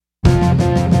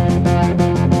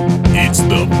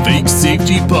Bike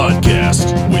Safety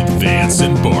Podcast with Vance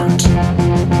and Bart. It's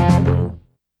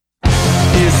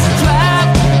a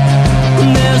trap.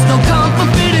 There's no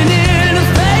comfort fitting in a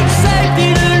fake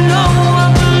safety that no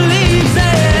one believes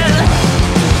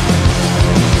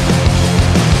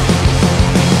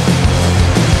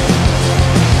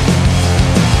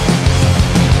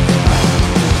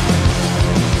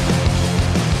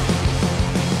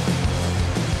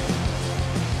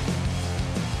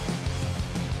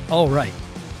in. All right.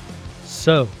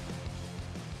 So,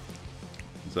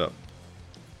 What's up?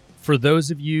 for those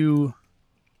of you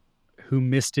who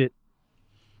missed it,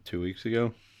 2 weeks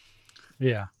ago?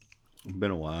 yeah, It's been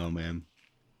a while, man.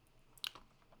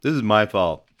 This is my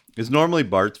fault. It's normally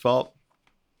Bart's fault.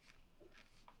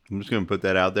 I'm just going to put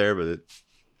that out there, but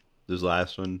this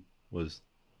last one was...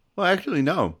 Well, actually,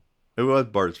 no. It was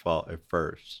Bart's fault at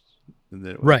first, and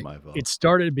then it was right. my fault. It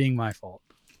started being my fault.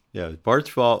 Yeah, it was Bart's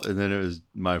fault, and then it was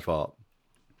my fault.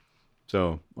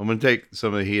 So, I'm going to take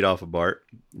some of the heat off of Bart,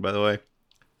 by the way.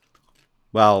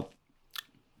 Well,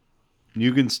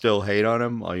 you can still hate on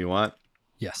him all you want.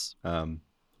 Yes. I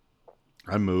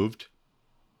moved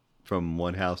from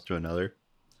one house to another,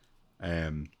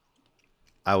 and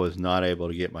I was not able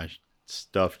to get my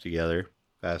stuff together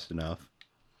fast enough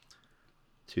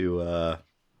to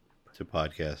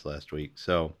podcast last week.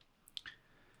 So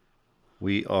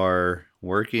we are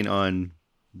working on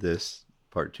this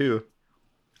part 2,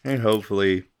 and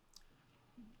hopefully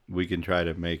we can try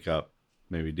to make up,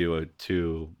 maybe do a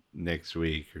 2 next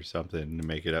week or something to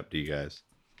make it up to you guys.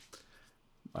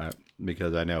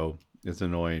 Because I know it's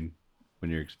annoying when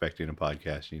you're expecting a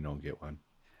podcast and you don't get one.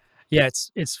 Yeah,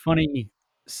 it's funny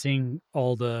seeing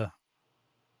all the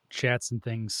chats and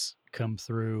things come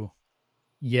through.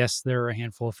 Yes, there are a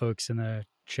handful of folks in the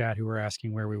chat who were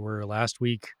asking where we were last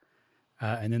week.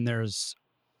 And then there's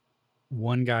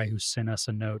one guy who sent us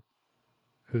a note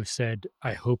who said,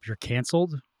 I hope you're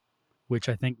canceled, which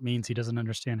I think means he doesn't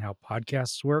understand how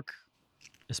podcasts work,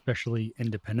 especially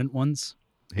independent ones.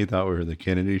 He thought we were the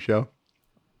Kennedy show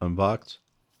on Vox.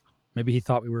 Maybe he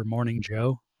thought we were Morning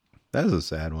Joe. That's a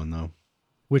sad one, though.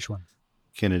 Which one?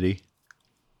 Kennedy.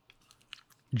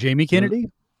 Jamie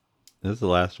Kennedy? That's the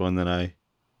last one that I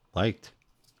liked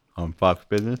on Fox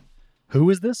Business. Who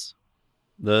is this?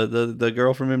 The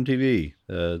girl from MTV.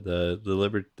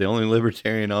 The only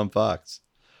libertarian on Fox.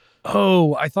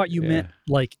 Oh, I thought you meant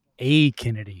like a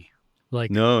Kennedy.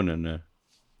 Like No.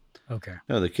 Okay.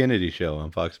 No, the Kennedy show on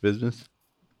Fox Business.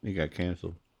 It got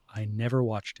canceled. I never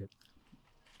watched it.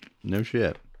 No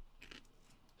shit.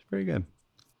 It's pretty good.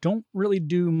 Don't really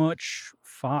do much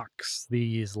Fox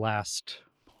these last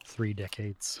 3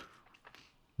 decades.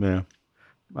 Yeah.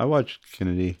 I watched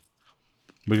Kennedy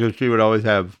because she would always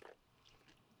have,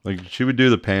 like, she would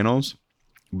do the panels,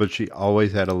 but she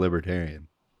always had a libertarian.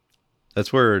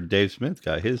 That's where Dave Smith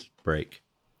got his break,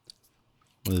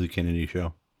 was the Kennedy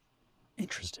show.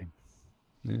 Interesting.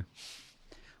 Yeah.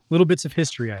 Little bits of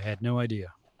history I had no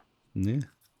idea. Yeah.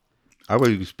 I was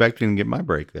expecting to get my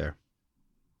break there.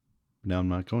 Now I'm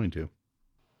not going to.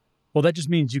 Well, that just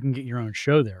means you can get your own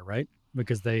show there, right?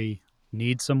 Because they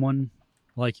need someone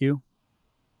like you.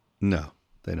 No,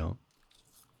 they don't.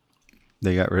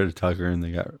 They got rid of Tucker, and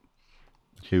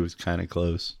he was kind of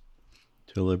close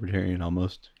to a libertarian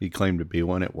almost. He claimed to be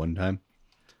one at one time.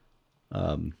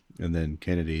 And then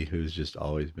Kennedy, who's just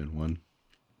always been one.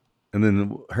 And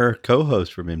then her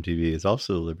co-host from MTV is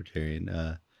also a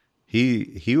libertarian.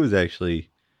 He was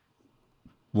actually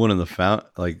one of the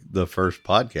first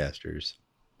podcasters.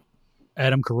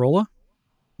 Adam Carolla?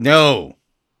 No,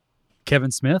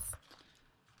 Kevin Smith?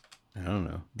 I don't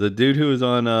know. The dude who was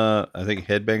on I think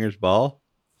Headbangers Ball.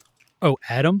 Oh,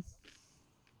 Adam?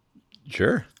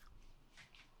 Sure.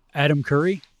 Adam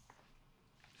Curry?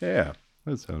 Yeah,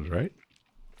 that sounds right.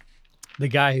 The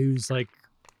guy who's like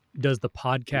does the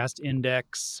podcast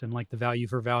index and like the value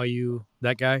for value,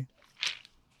 that guy?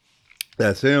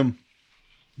 That's him.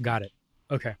 Got it.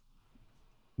 Okay.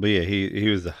 But yeah, he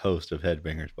was the host of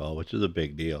Headbangers Ball, which is a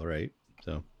big deal, right?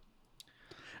 So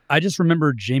I just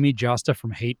remember Jamie Josta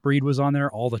from Hatebreed was on there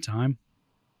all the time.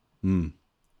 And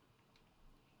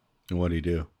what'd he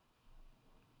do?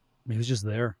 He was just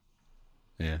there.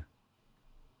 Yeah.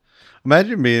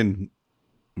 Imagine being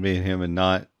him and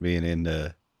not being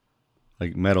into,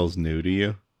 like, metal's new to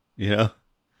you, but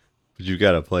you've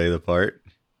got to play the part.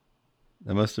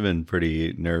 That must have been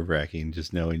pretty nerve-wracking,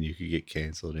 just knowing you could get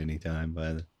canceled anytime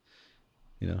by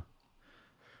the.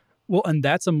 Well, and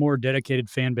that's a more dedicated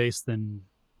fan base than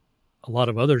a lot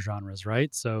of other genres,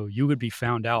 right? So you would be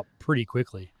found out pretty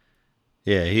quickly.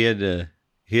 Yeah, he had to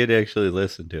actually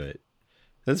listen to it.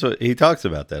 That's what he talks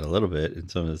about, that a little bit in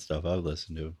some of the stuff I've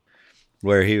listened to.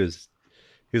 where he was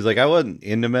like, I wasn't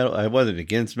into metal, I wasn't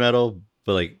against metal,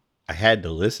 but like I had to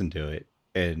listen to it,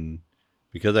 and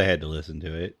because I had to listen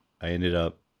to it, I ended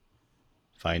up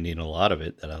finding a lot of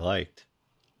it that I liked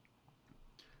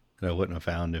that I wouldn't have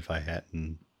found if I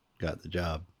hadn't got the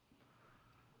job.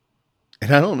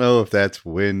 And I don't know if that's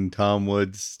when Tom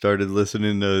Woods started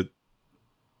listening to,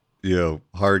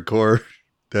 hardcore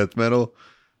death metal,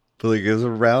 but like it was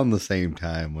around the same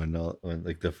time when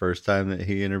like the first time that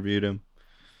he interviewed him,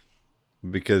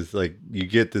 because like you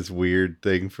get this weird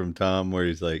thing from Tom where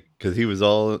he's like, because he was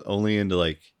all only into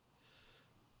like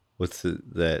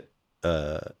that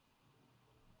uh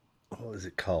what was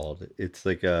it called? It's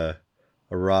like a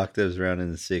rock that was around in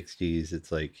the '60s.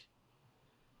 It's like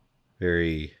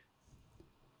very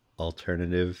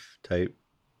alternative type.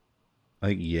 I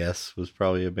think Yes was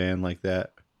probably a band like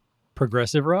that.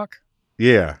 Progressive rock?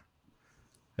 Yeah,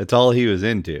 that's all he was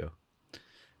into.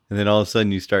 And then all of a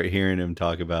sudden you start hearing him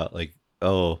talk about like,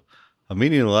 oh, I'm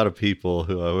meeting a lot of people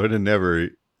who I would have never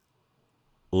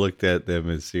looked at them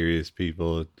as serious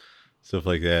people and stuff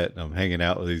like that. And I'm hanging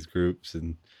out with these groups,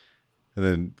 and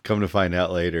then come to find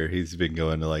out later he's been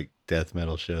going to like death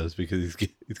metal shows because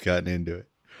he's gotten into it.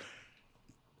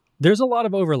 There's a lot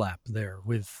of overlap there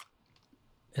with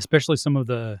especially some of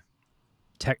the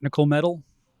technical metal.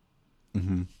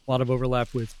 Mm-hmm. A lot of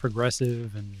overlap with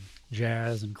progressive and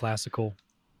jazz and classical.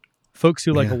 Folks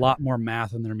who like a Yeah, lot more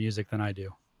math in their music than I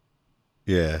do.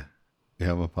 yeah,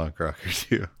 yeah. I'm a punk rocker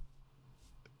too.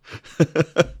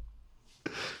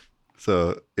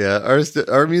 So yeah,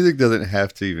 our music doesn't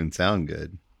have to even sound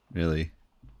good, really.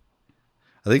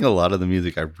 I think a lot of the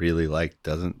music I really like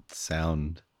doesn't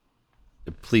sound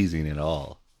pleasing at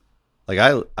all. Like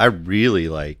I really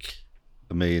like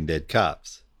A Million Dead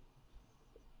Cops,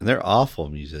 and they're awful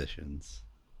musicians.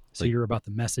 So Like, you're about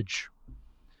the message.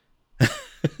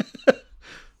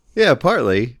 yeah,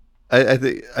 partly. I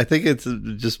think it's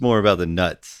just more about the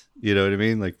nuts. You know what I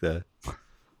mean? Like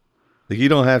you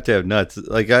don't have to have nuts.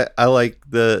 Like I like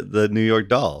the New York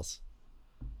Dolls.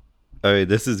 I mean,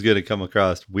 this is going to come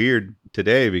across weird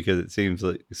today because it seems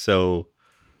like so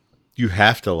you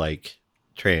have to like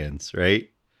trans, right?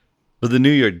 But the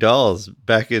New York Dolls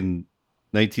back in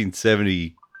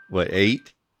 1970, what,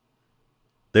 8,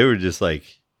 they were just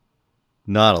like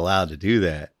not allowed to do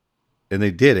that. And they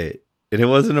did it. And it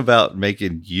wasn't about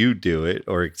making you do it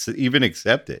or even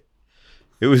accept it.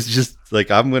 It was just like,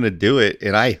 I'm going to do it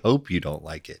and I hope you don't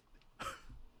like it.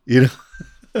 You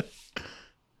know,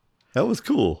 that was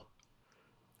cool.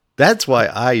 That's why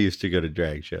I used to go to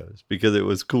drag shows because it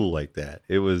was cool like that.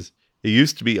 It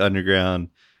used to be underground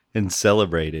and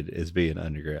celebrated as being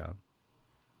underground.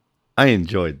 I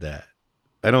enjoyed that.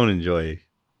 I don't enjoy,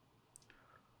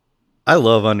 I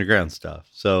love underground stuff.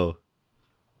 So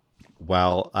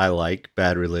while I like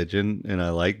Bad Religion and I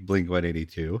like Blink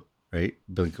 182, right?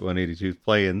 Blink 182 is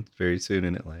playing very soon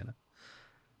in Atlanta.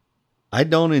 I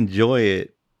don't enjoy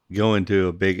it going to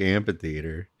a big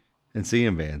amphitheater and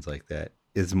seeing bands like that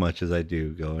as much as I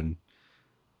do going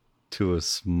to a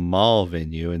small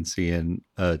venue and seeing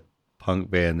a punk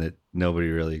band that nobody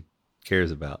really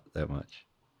cares about that much.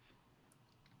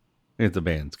 If the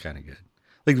band's kind of good,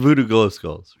 like Voodoo Glow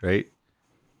Skulls, right?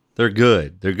 They're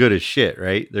good. They're good as shit,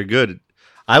 right? They're good.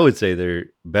 I would say they're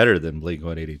better than Blink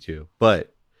 182,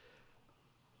 but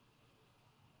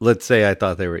let's say I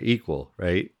thought they were equal,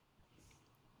 right?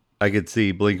 I could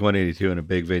see Blink 182 in a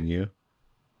big venue,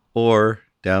 or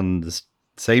down the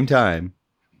same time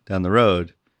down the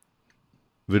road,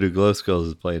 Voodoo Glow Skulls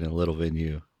is playing in a little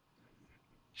venue,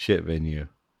 shit venue,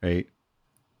 right?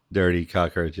 Dirty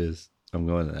cockroaches. I'm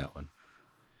going to that one.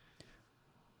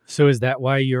 So is that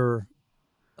why you're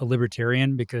a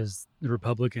libertarian? Because the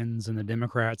Republicans and the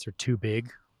Democrats are too big?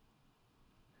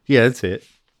 Yeah, that's it.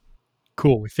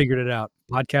 Cool. We figured it out.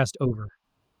 Podcast over.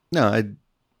 No,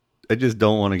 I just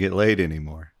don't want to get laid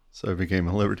anymore, so I became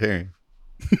a libertarian.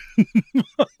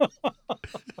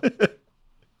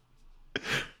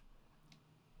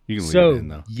 You can leave it in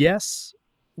So, though. yes,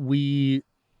 we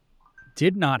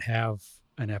did not have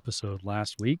an episode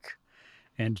last week.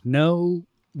 And no,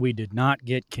 we did not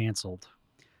get canceled.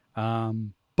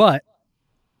 But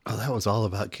Oh, that was all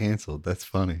about canceled. That's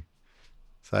funny.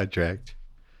 Sidetracked.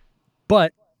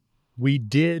 but we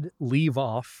did leave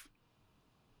off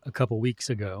a couple weeks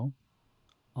ago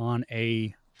on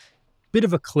a bit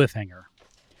of a cliffhanger.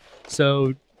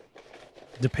 So,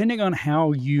 depending on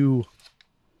how you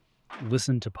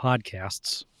listen to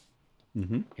podcasts,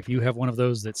 Mm-hmm. if you have one of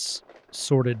those that's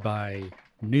sorted by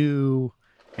new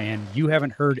and you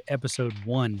haven't heard episode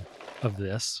 1 of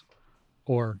this,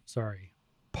 or sorry,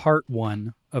 part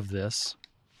 1 of this,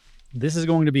 this is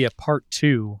going to be a part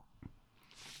 2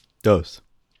 Dose.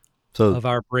 So of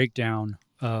our breakdown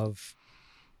of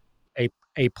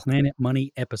a Planet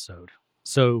Money episode.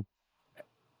 So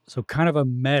kind of a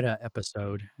meta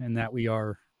episode in that we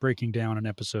are breaking down an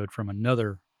episode from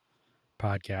another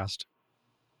podcast,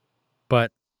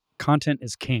 but content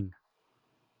is king.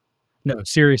 No,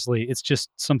 seriously, it's just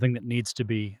something that needs to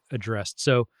be addressed.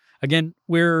 So again,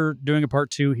 we're doing a part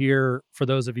 2 here. For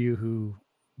those of you who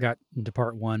got into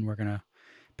part 1, we're going to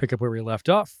pick up where we left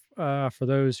off. For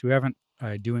those who haven't,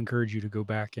 I do encourage you to go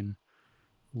back and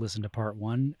listen to part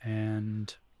 1.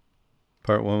 And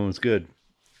part 1 was good.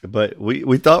 But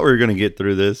we thought we were going to get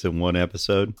through this in one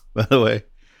episode, by the way.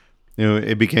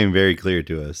 It became very clear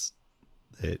to us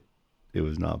that it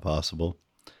was not possible.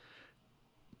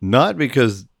 Not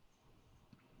because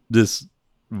this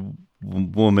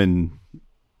woman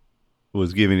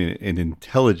was giving an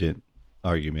intelligent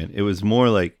argument. It was more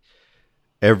like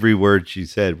every word she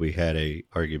said we had a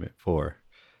argument for.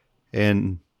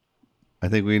 And I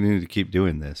think we need to keep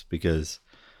doing this because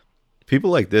people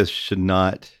like this should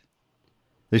not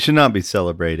be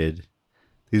celebrated.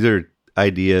 These are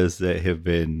ideas that have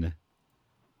been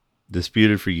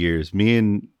disputed for years. Me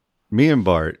and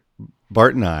Bart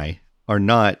and I are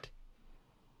not.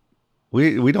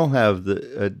 We don't have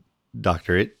a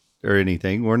doctorate or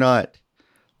anything. We're not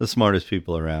the smartest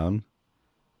people around,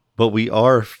 but we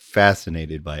are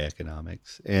fascinated by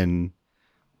economics. And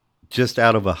just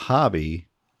out of a hobby,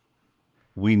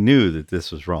 we knew that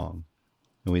this was wrong,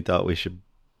 and we thought we should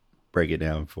break it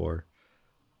down for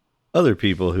other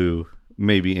people who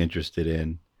may be interested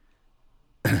in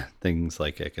things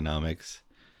like economics,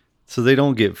 so they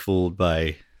don't get fooled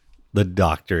by the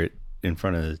doctorate in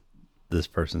front of this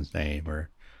person's name or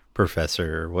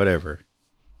professor or whatever.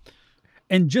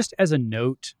 And just as a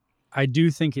note, I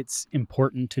do think it's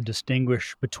important to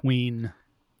distinguish between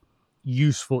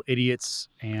useful idiots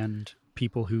and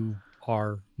people who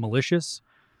are malicious.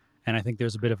 And I think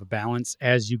there's a bit of a balance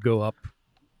as you go up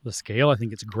the scale. I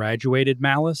think it's graduated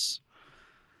malice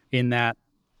in that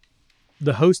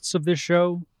the hosts of this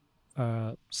show,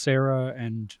 Sarah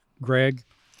and Greg,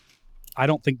 I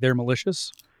don't think they're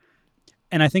malicious.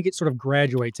 And I think it sort of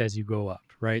graduates as you go up,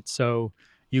 right? So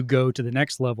you go to the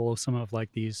next level of some of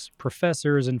like these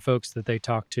professors and folks that they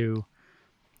talk to.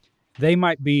 They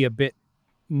might be a bit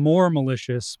more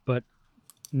malicious, but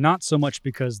not so much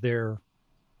because they're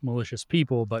malicious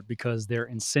people, but because they're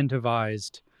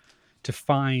incentivized to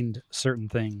find certain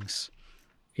things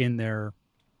in their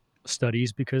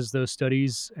studies because those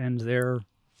studies and their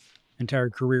entire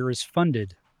career is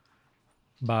funded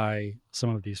by some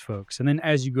of these folks. And then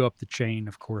as you go up the chain,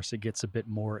 of course, it gets a bit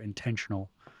more intentional.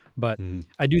 But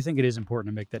I do think it is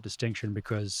important to make that distinction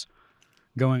because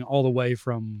going all the way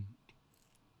from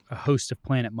a host of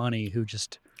Planet Money who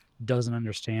just doesn't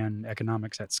understand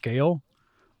economics at scale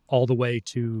all the way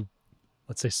to,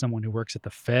 let's say, someone who works at the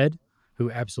Fed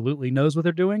who absolutely knows what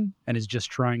they're doing and is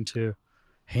just trying to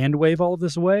hand wave all of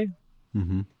this away.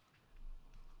 Mm-hmm.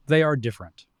 They are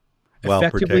different. While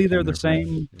Effectively, they're protecting the their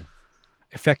same. brand.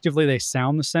 Effectively, they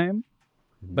sound the same,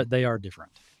 but they are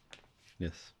different.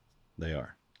 Yes, they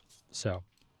are. So,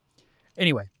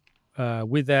 anyway,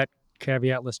 with that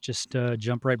caveat, let's just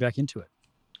jump right back into it.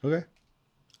 Okay.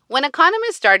 When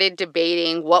economists started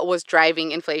debating what was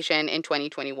driving inflation in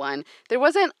 2021, there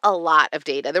wasn't a lot of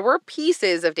data. There were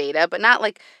pieces of data, but not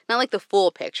like the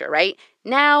full picture, right?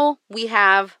 Now we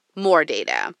have more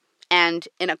data. And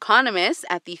an economist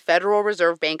at the Federal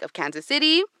Reserve Bank of Kansas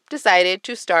City decided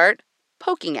to start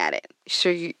poking at it.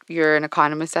 So you're an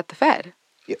economist at the Fed?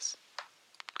 Yes.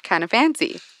 Kind of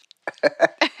fancy.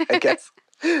 I guess.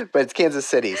 But it's Kansas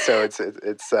City, so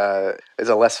it's a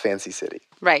less fancy city.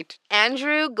 Right.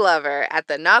 Andrew Glover at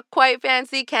the not quite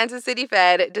fancy Kansas City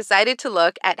Fed decided to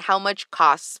look at how much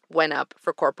costs went up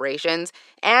for corporations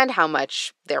and how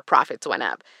much their profits went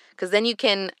up. Because then you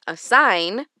can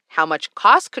assign how much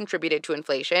costs contributed to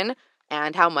inflation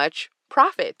and how much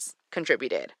profits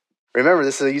contributed. Remember,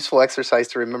 this is a useful exercise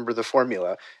to remember the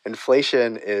formula.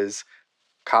 Inflation is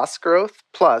cost growth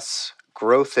plus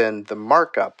growth in the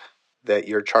markup that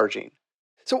you're charging.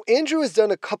 So Andrew has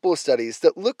done a couple of studies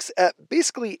that looks at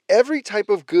basically every type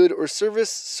of good or service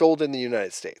sold in the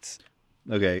United States.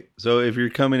 Okay, so if you're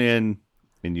coming in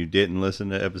and you didn't listen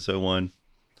to episode 1,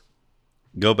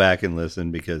 go back and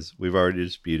listen because we've already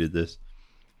disputed this.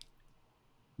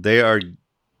 They are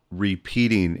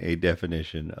repeating a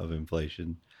definition of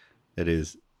inflation that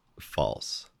is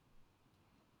false.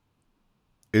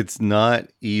 It's not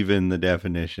even the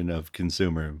definition of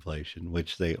consumer inflation,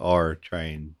 which they are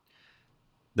trying.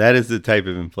 That is the type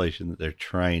of inflation that they're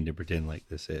trying to pretend like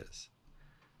this is.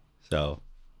 So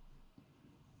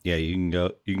Yeah, you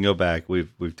can go back.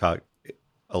 We've talked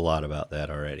a lot about that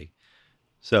already.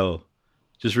 So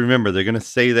just remember they're going to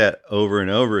say that over and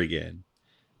over again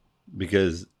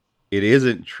because it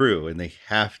isn't true and they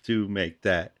have to make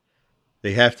that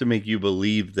they have to make you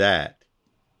believe that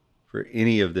for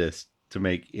any of this to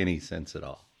make any sense at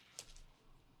all.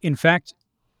 In fact,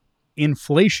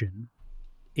 inflation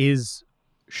is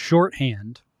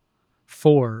shorthand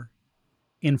for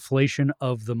inflation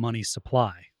of the money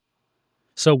supply.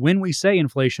 So when we say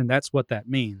inflation, that's what that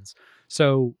means.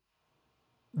 So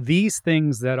these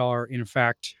things that are, in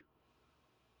fact,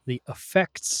 the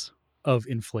effects of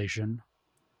inflation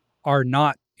are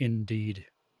not indeed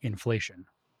inflation.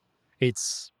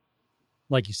 It's,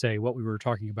 like you say, what we were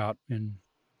talking about in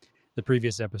the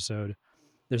previous episode.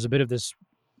 There's a bit of this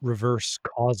reverse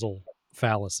causal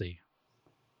fallacy.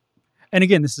 And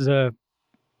again, this is a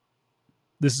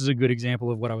good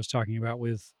example of what I was talking about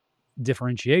with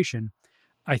differentiation.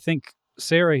 I think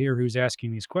Sarah here, who's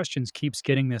asking these questions, keeps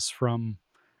getting this from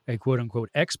a quote unquote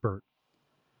expert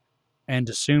and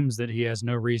assumes that he has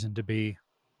no reason to be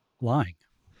lying.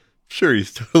 Sure,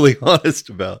 he's totally honest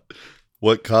about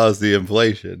what caused the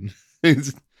inflation.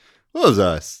 It was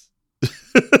us.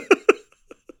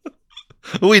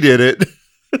 We did it.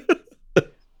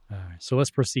 So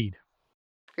let's proceed.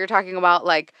 You're talking about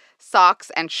like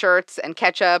socks and shirts and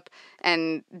ketchup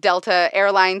and Delta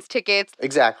Airlines tickets.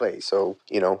 Exactly. So,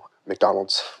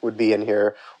 McDonald's would be in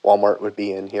here, Walmart would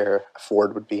be in here,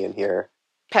 Ford would be in here.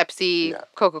 Pepsi, Yeah.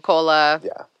 Coca-Cola,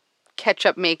 Yeah.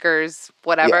 ketchup makers,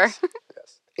 whatever. Yes.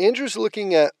 Yes. Andrew's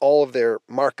looking at all of their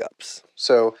markups.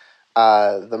 So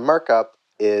the markup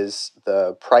is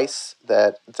the price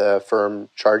that the firm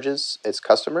charges its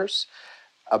customers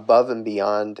above and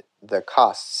beyond the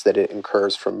costs that it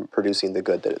incurs from producing the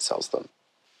good that it sells them.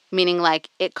 Meaning like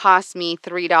it costs me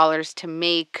 $3 to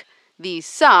make these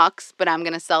socks, but I'm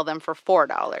going to sell them for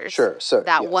 $4. Sure. So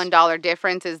that yes. $1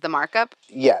 difference is the markup.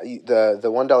 Yeah, the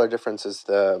 $1 difference is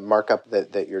the markup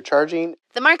that you're charging.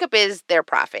 The markup is their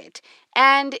profit.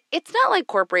 And it's not like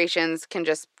corporations can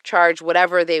just charge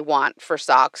whatever they want for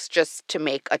socks just to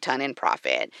make a ton in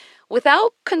profit.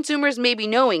 Without consumers maybe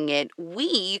knowing it,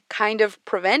 we kind of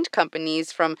prevent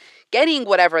companies from getting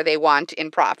whatever they want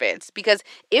in profits. Because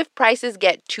if prices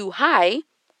get too high,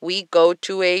 we go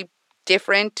to a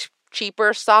different,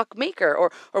 cheaper sock maker,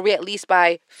 or we at least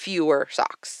buy fewer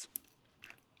socks.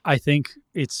 I think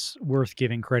it's worth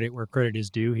giving credit where credit is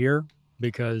due here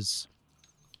because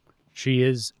she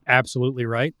is absolutely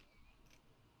right.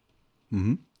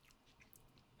 Mm-hmm.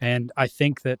 And I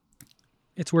think that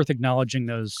it's worth acknowledging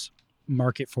those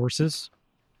market forces,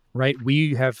 right?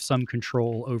 We have some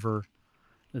control over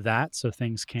that, so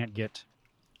things can't get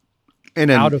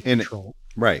out of control.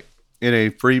 Right. In a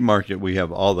free market, we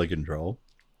have all the control.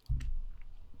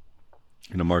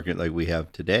 In a market like we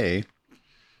have today,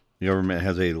 the government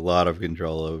has a lot of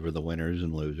control over the winners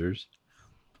and losers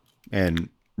and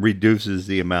reduces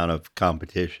the amount of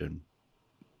competition.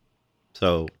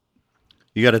 So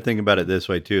you got to think about it this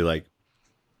way too. Like,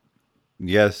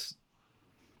 yes,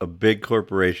 a big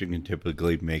corporation can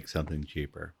typically make something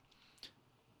cheaper,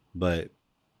 but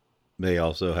they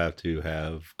also have to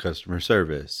have customer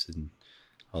service and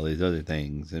all these other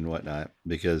things and whatnot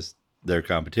because their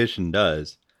competition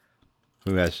does,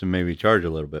 who has to maybe charge a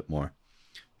little bit more.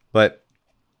 But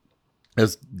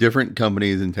as different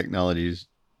companies and technologies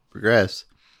progress,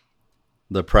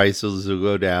 the prices will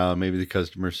go down. Maybe the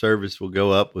customer service will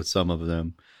go up with some of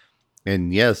them.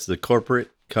 And yes, the corporate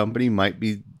company might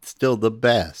be still the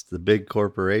best, the big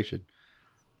corporation,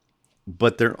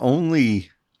 but they're only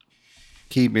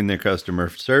keeping their customer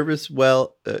service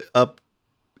up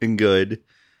and good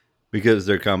because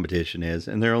their competition is,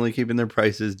 and they're only keeping their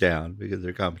prices down because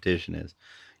their competition is.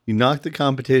 You knock the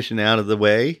competition out of the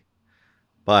way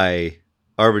by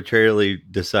arbitrarily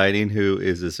deciding who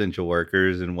is essential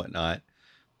workers and whatnot,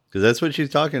 because that's what she's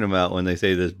talking about when they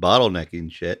say this bottlenecking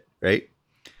shit, right?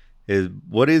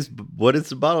 What is the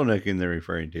bottlenecking they're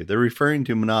referring to? They're referring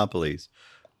to monopolies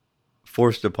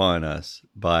forced upon us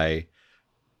by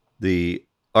the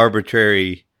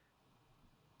arbitrary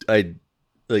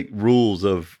rules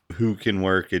of who can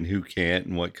work and who can't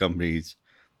and what companies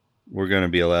were going to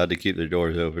be allowed to keep their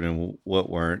doors open and what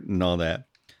weren't and all that.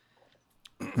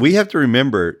 We have to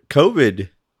remember COVID,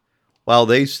 while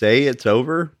they say it's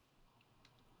over,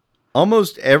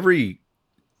 almost every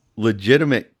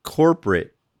legitimate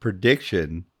corporate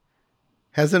prediction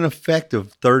has an effect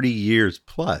of 30 years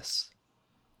plus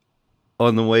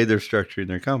on the way they're structuring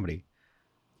their company.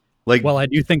 Well, I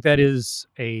do think that is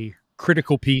a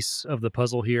critical piece of the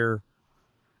puzzle here.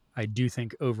 I do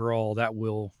think overall that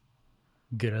will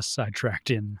get us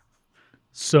sidetracked in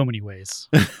so many ways.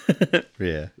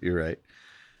 Yeah, you're right.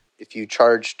 If you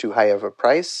charge too high of a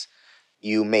price,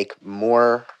 you make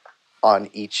more on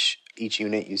each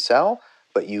unit you sell,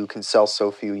 but you can sell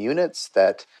so few units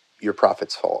that your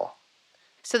profits fall.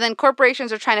 So then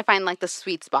corporations are trying to find like the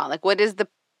sweet spot. Like, what is the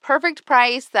perfect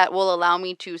price that will allow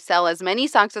me to sell as many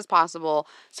stocks as possible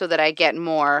so that I get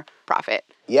more profit?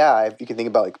 Yeah, you can think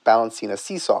about like balancing a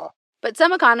seesaw. But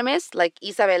some economists, like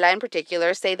Isabella in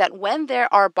particular, say that when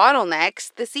there are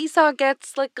bottlenecks, the seesaw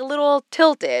gets like a little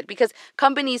tilted because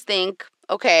companies think,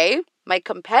 okay, my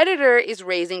competitor is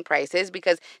raising prices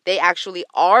because they actually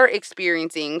are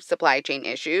experiencing supply chain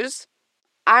issues.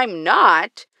 I'm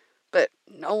not, but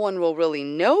no one will really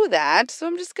know that, so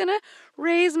I'm just going to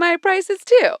raise my prices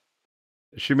too.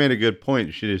 She made a good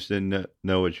point. She just didn't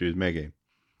know what she was making.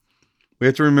 We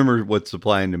have to remember what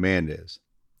supply and demand is.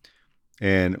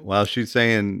 And while she's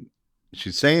saying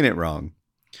it wrong,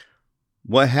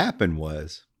 what happened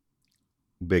was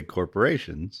big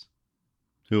corporations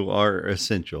who are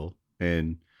essential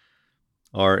and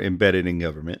are embedded in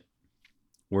government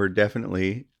were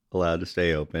definitely allowed to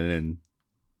stay open and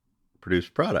produce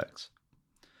products.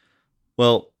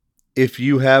 Well, if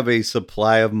you have a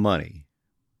supply of money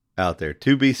out there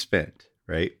to be spent,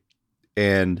 right?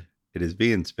 And it is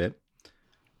being spent,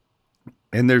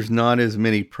 and there's not as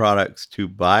many products to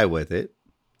buy with it,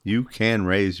 you can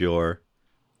raise your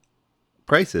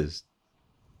prices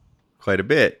quite a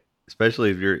bit, especially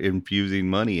if you're infusing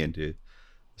money into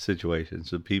situations.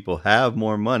 So people have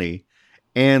more money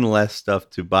and less stuff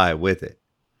to buy with it.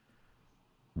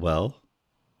 Well,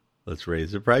 let's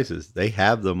raise the prices. They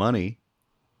have the money.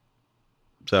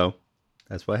 So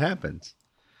that's what happens.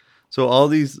 So all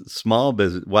these small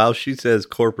business, while she says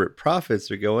corporate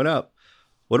profits are going up,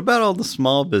 what about all the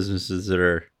small businesses that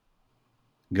are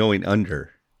going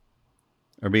under,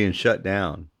 are being shut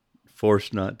down,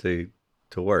 forced not to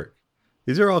work?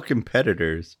 These are all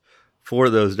competitors for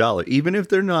those dollars. Even if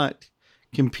they're not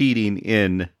competing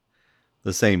in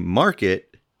the same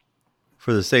market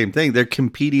for the same thing, they're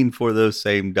competing for those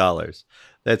same dollars,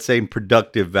 that same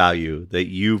productive value that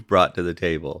you've brought to the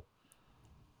table.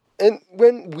 And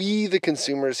when we, the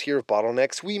consumers, hear of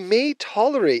bottlenecks, we may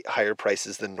tolerate higher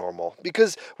prices than normal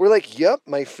because we're like, yep,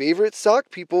 my favorite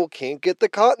sock people can't get the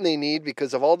cotton they need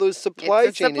because of all those supply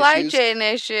It's a chain supply issues. chain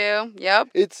issue. Yep.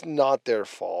 It's not their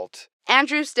fault.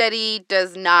 Andrew's study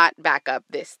does not back up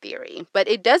this theory, but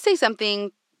it does say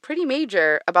something pretty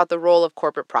major about the role of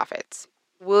corporate profits.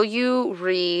 Will you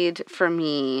read for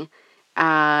me?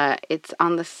 It's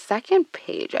on the second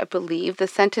page, I believe, the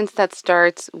sentence that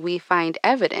starts, "We find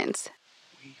evidence."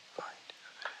 We find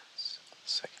evidence.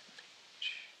 Second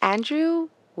page. Andrew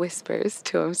whispers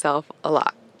to himself a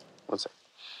lot. What's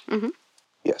that? Mm-hmm.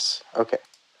 Yes. Okay.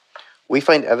 We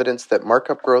find evidence that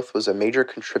markup growth was a major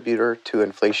contributor to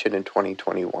inflation in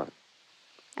 2021.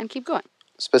 And keep going.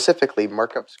 Specifically,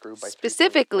 markups grew by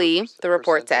Specifically, the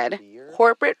report said,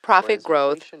 corporate profit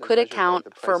growth could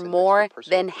account for more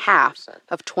than half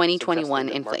of 2021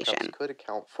 inflation. Could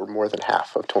account for more than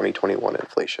half of 2021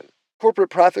 inflation. Corporate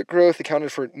profit growth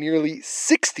accounted for nearly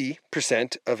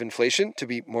 60% of inflation, to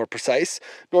be more precise.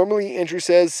 Normally, Andrew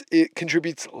says it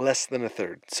contributes less than a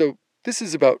third. So this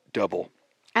is about double.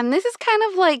 And this is kind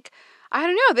of like, I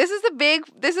don't know, this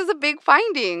is a big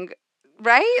finding,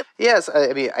 right? Yes,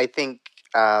 I mean, I think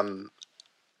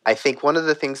one of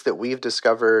the things that we've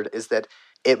discovered is that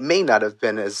it may not have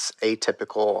been as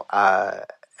atypical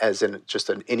as in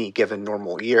just any given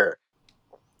normal year.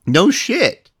 No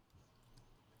shit.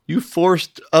 You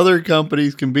forced other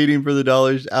companies competing for the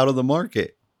dollars out of the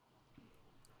market.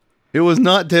 It was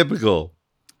not typical.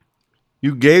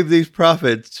 You gave these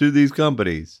profits to these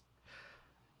companies.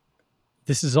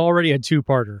 This is already a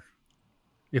two-parter.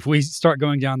 If we start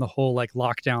going down the whole like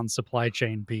lockdown supply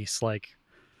chain piece, like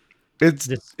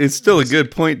it's still a good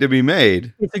point to be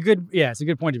made. It's a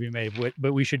good point to be made,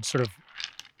 but we should sort of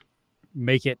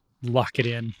lock it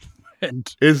in,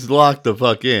 and it's locked the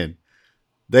fuck in.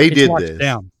 They did this.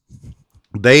 Down.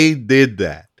 They did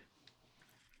that,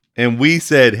 and we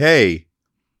said, "Hey,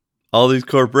 all these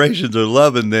corporations are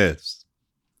loving this,"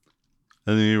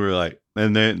 and then you were like,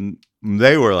 and then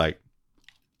they were like,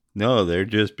 "No, they're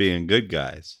just being good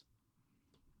guys,"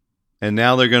 and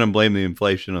now they're going to blame the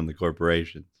inflation on the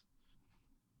corporations.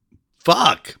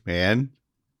 Fuck, man.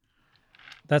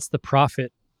 That's the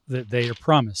profit that they are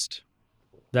promised.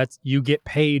 That's, you get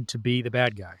paid to be the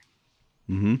bad guy.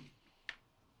 Mm-hmm.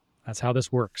 That's how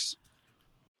this works.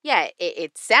 Yeah,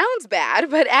 it sounds bad,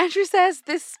 but Andrew says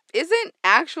this isn't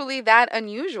actually that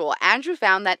unusual. Andrew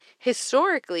found that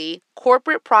historically,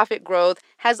 corporate profit growth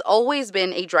has always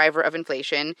been a driver of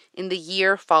inflation in the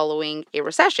year following a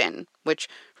recession, which,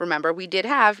 remember, we did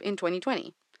have in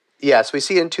 2020. Yes, we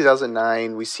see it in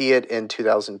 2009. We see it in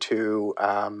 2002,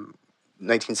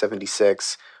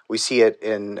 1976. We see it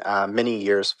in many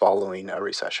years following a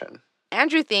recession.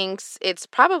 Andrew thinks it's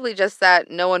probably just that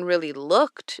no one really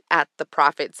looked at the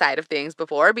profit side of things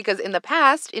before because in the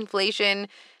past, inflation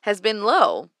has been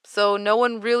low. So no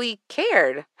one really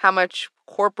cared how much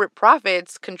corporate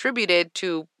profits contributed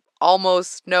to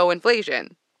almost no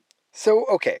inflation. So,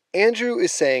 okay, Andrew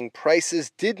is saying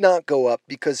prices did not go up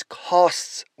because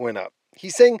costs went up.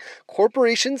 He's saying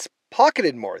corporations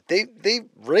pocketed more. They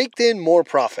raked in more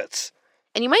profits.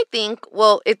 And you might think,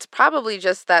 well, it's probably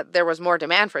just that there was more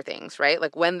demand for things, right?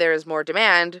 Like when there is more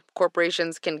demand,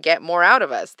 corporations can get more out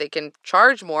of us. They can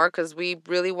charge more because we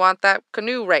really want that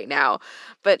canoe right now.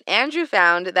 But Andrew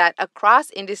found that across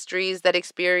industries that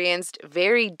experienced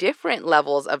very different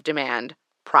levels of demand,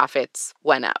 profits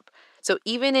went up. So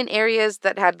even in areas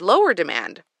that had lower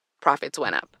demand, profits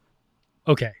went up.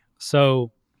 Okay,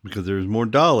 so Because there's more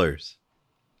dollars.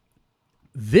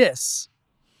 this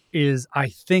is, I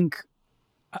think,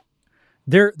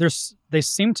 they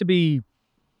seem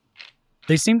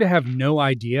to have no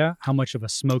idea how much of a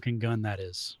smoking gun that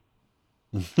is.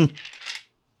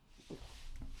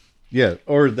 Yeah,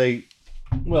 or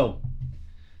well,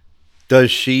 does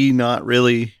she not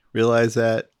really realize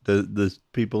that? The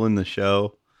people in the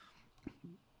show?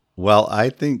 Well, I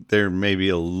think they're maybe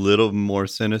a little more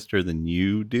sinister than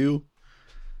you do.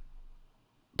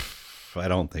 I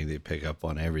don't think they pick up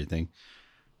on everything.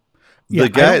 Yeah,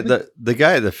 The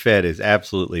guy at the Fed is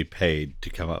absolutely paid to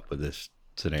come up with this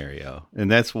scenario, and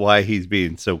that's why he's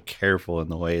being so careful in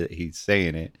the way that he's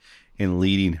saying it and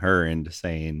leading her into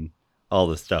saying all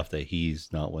the stuff that he's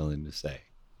not willing to say.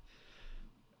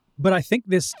 But I think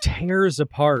this tears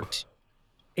apart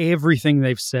everything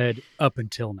they've said up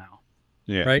until now,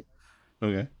 Yeah. right?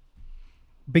 Okay.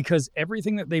 Because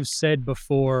everything that they've said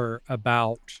before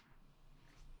about,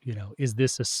 is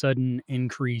this a sudden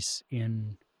increase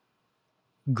in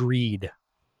greed?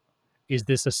 Is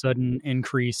this a sudden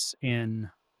increase in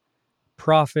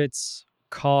profits,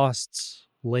 costs,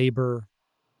 labor,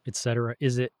 etc.?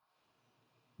 Is it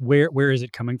where is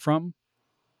it coming from?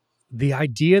 The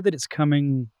idea that it's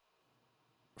coming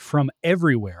from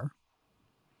everywhere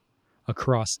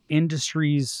across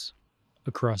industries,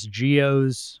 across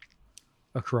geos,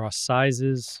 across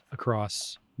sizes,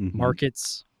 across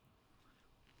markets.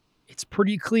 It's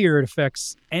pretty clear it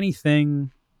affects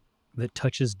anything that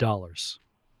touches dollars.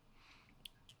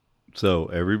 So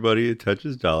everybody that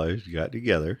touches dollars got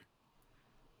together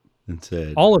and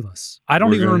said, All of us. I don't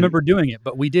We're even gonna- remember doing it,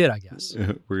 but we did, I guess.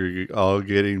 we're all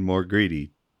getting more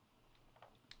greedy.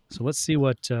 So let's see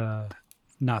what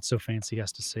Not So Fancy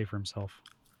has to say for himself.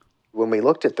 When we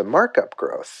looked at the markup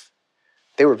growth,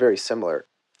 they were very similar.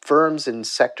 Firms in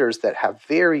sectors that have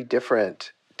very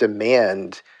different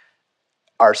demand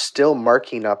are still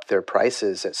marking up their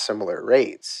prices at similar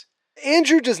rates.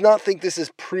 Andrew does not think this is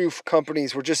proof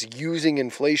companies were just using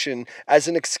inflation as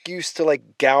an excuse to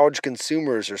gouge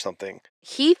consumers or something.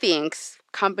 He thinks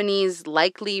companies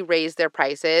likely raised their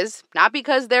prices, not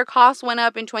because their costs went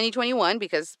up in 2021,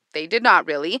 because they did not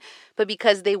really, but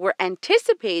because they were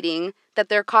anticipating that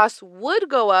their costs would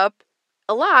go up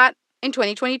a lot in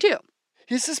 2022.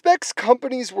 He suspects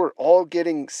companies were all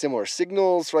getting similar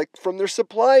signals, from their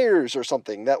suppliers or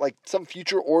something, that some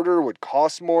future order would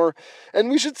cost more. And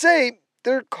we should say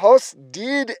their costs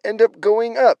did end up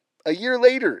going up a year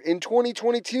later in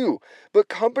 2022, but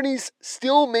companies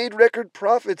still made record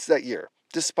profits that year,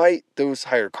 despite those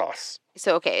higher costs.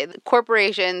 So, okay, the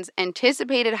corporations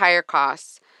anticipated higher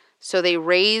costs, so they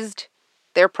raised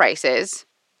their prices,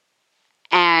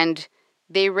 and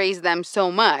they raised them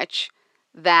so much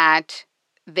that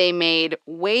they made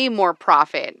way more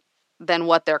profit than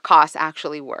what their costs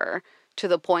actually were, to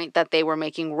the point that they were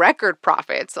making record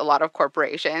profits, a lot of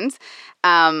corporations.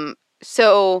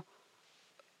 So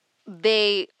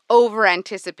they over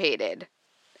anticipated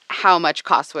how much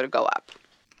costs would go up.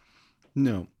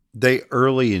 No, they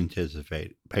early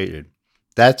anticipated.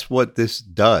 That's what this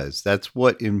does. That's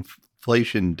what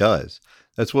inflation does.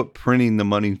 That's what printing the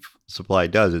money supply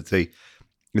does.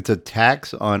 It's a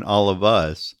tax on all of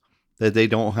us that they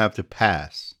don't have to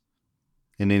pass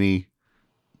in any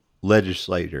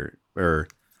legislator or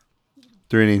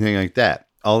through anything like that.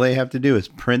 All they have to do is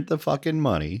print the fucking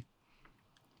money,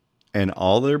 and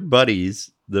all their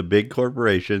buddies, the big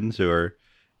corporations who are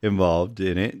involved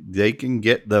in it. They can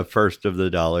get the first of the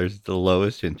dollars, the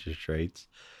lowest interest rates.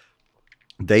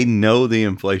 They know the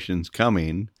inflation's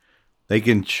coming. They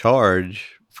can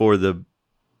charge for the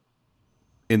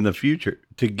in the future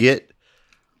to get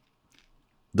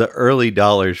the early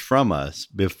dollars from us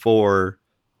before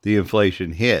the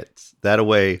inflation hits. That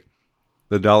way,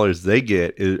 the dollars they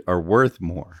get are worth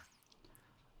more.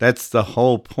 That's the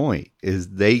whole point,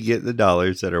 is they get the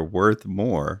dollars that are worth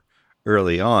more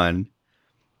early on,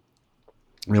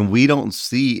 and we don't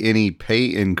see any pay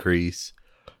increase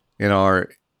in our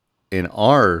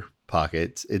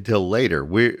pockets until later.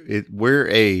 We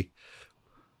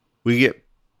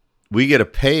get a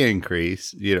pay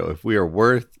increase, if we are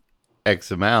worth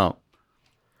X amount,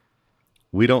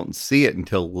 we don't see it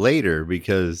until later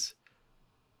because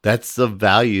that's the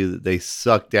value that they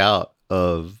sucked out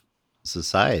of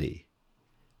society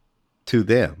to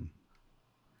them.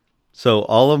 So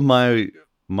all of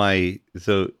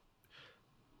so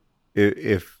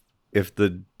if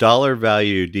the dollar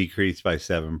value decreased by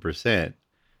 7%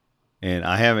 and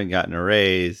I haven't gotten a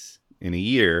raise in a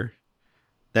year,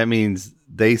 that means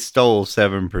they stole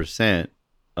 7%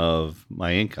 of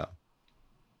my income.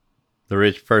 The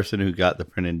rich person who got the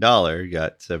printed dollar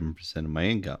got 7% of my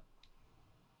income.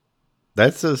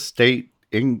 That's a state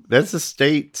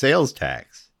sales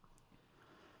tax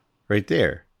right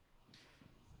there.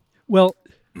 Well,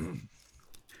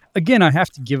 again, I have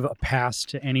to give a pass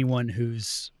to anyone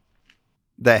who's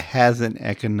That has an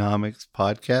economics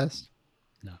podcast.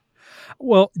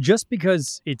 well, just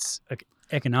because it's an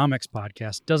economics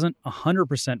podcast doesn't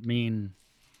 100% mean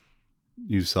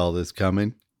You saw this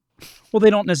coming. well, they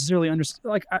don't necessarily understand.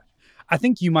 Like, I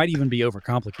think you might even be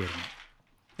overcomplicating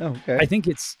it. Oh, okay. I think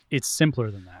it's simpler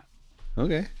than that.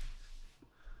 Okay.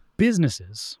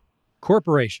 Businesses,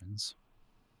 corporations,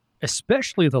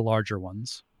 especially the larger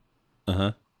ones,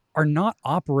 are not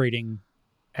operating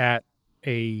at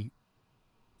a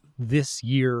this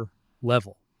year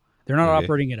level. They're not Okay.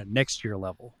 operating at a next year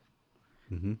level.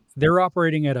 Mm-hmm. They're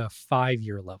operating at a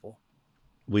 5-year level.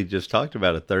 We just talked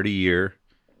about a 30-year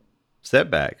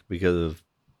setback because of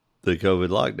the COVID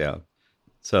lockdown.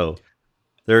 So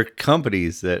there are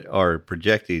companies that are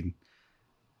projecting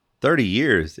 30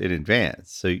 years in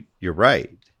advance. So you're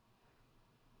right.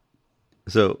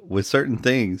 So with certain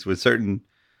things, with certain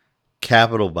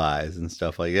capital buys and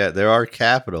stuff like that, there are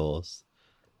capitals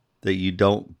that you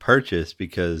don't purchase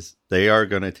because they are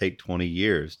going to take 20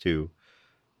 years to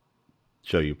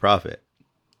show you profit.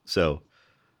 So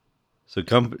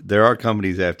there are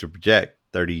companies that have to project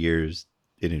 30 years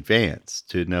in advance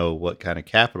to know what kind of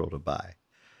capital to buy.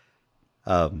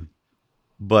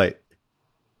 But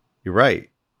you're right.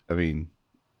 I mean,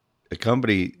 a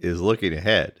company is looking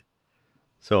ahead.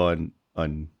 So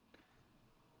on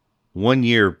 1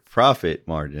 year profit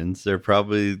margins, they're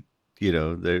probably,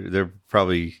 they're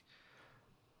probably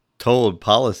told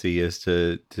policy is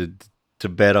to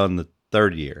bet on the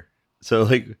third year. So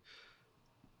like,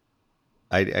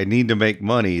 I need to make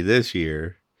money this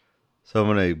year, so I'm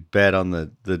going to bet on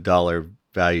the dollar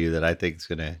value that I think is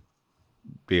going to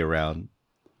be around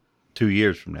 2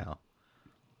 years from now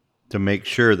to make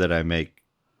sure that I make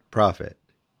profit,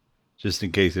 just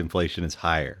in case inflation is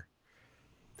higher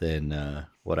than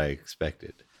what I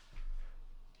expected.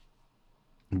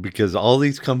 Because all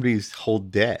these companies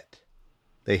hold debt.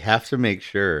 They have to make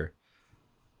sure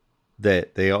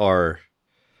that they are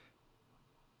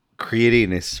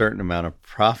creating a certain amount of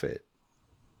profit.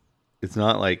 It's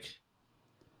not like,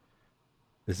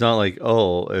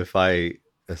 oh, if I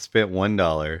spent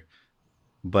 $1,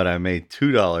 but I made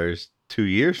 $2 2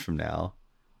 years from now,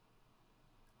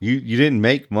 you didn't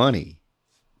make money.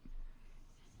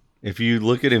 If you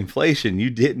look at inflation,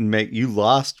 you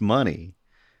lost money.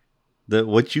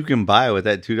 What you can buy with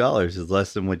that $2 is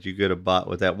less than what you could have bought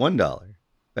with that $1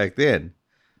 back then.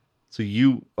 So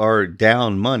you are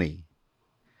down money.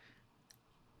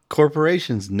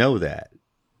 Corporations know that.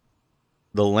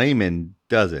 The layman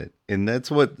doesn't. And that's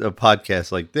what a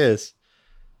podcast like this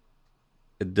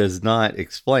does not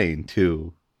explain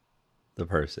to the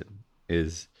person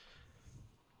is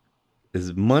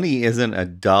money isn't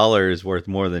 $1 is worth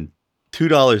more than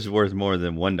 $2 is worth more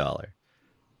than $1.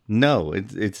 No,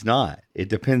 it's not. It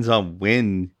depends on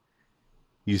when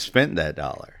you spent that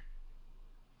dollar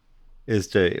as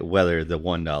to whether the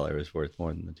 $1 is worth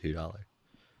more than the $2.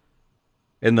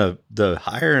 And the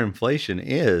higher inflation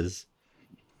is,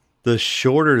 the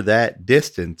shorter that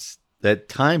distance, that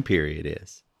time period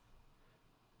is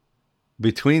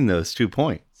between those 2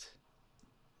 points.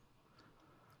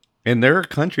 And there are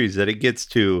countries that it gets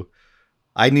to,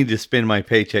 I need to spend my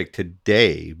paycheck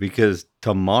today because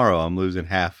tomorrow I'm losing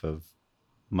half of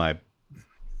my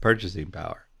purchasing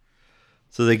power.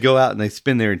 So they go out and they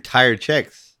spend their entire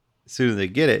checks as soon as they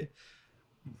get it,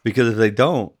 because if they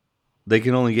don't, they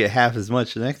can only get half as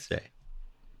much the next day.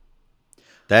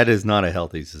 That is not a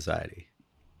healthy society.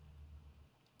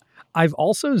 I've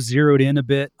also zeroed in a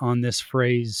bit on this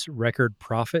phrase record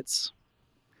profits,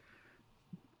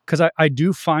 because I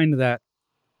do find that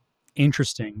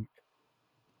interesting,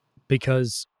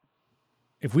 because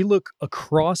if we look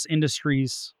across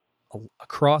industries,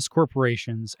 across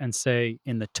corporations, and say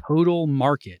in the total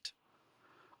market,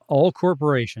 all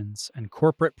corporations and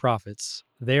corporate profits,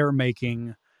 they are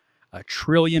making $1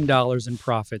 trillion in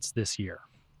profits this year.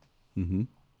 Mm-hmm.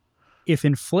 If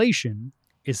inflation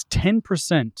is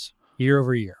 10% year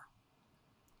over year,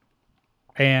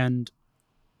 and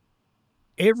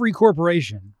every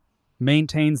corporation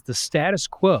maintains the status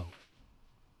quo,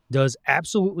 does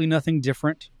absolutely nothing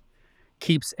different,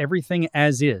 keeps everything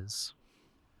as is,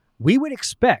 we would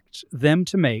expect them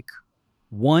to make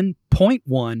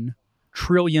 $1.1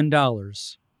 trillion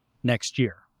next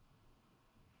year.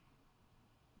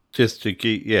 Just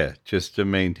to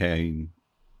maintain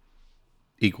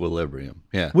equilibrium.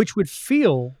 Yeah. Which would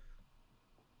feel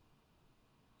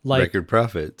like, record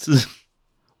profits.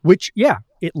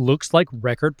 it looks like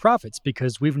record profits,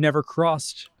 because we've never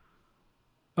crossed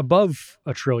above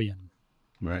 $1 trillion.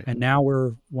 Right. And now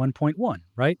we're 1.1,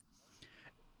 right?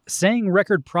 Saying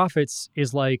record profits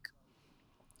is like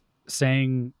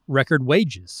saying record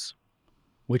wages,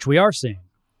 which we are seeing.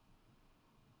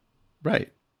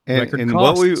 Right. Record And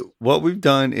costs. what we've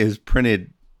done is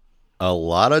printed a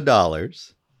lot of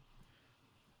dollars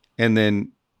and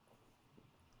then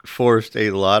forced a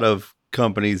lot of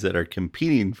companies that are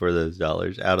competing for those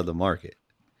dollars out of the market.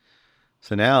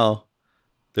 So now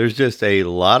there's just a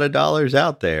lot of dollars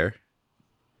out there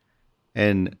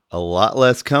and a lot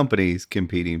less companies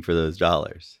competing for those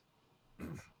dollars.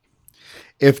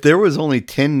 If there was only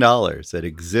 $10 that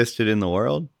existed in the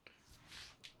world,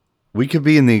 we could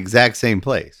be in the exact same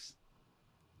place.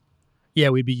 Yeah,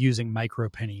 we'd be using micro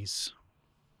pennies.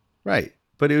 Right.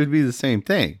 But it would be the same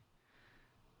thing.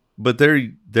 But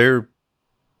they're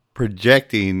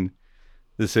projecting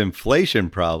this inflation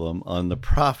problem on the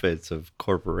profits of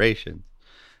corporations.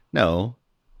 No.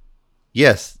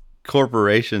 Yes,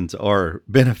 corporations are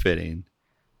benefiting,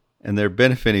 and they're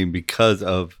benefiting because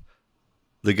of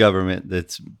the government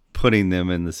that's putting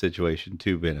them in the situation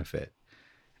to benefit.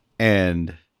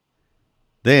 And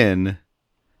then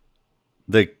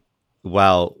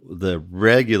while the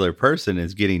regular person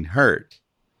is getting hurt,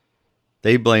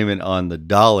 they blame it on the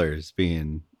dollars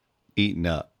being eaten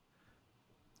up,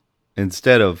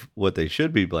 instead of what they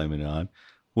should be blaming it on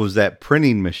was that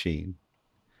printing machine.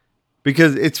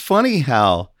 Because it's funny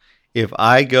how if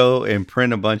I go and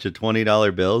print a bunch of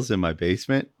 $20 bills in my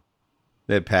basement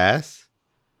that pass,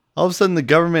 all of a sudden the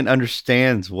government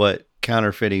understands what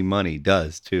counterfeiting money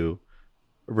does to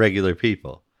regular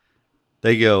people.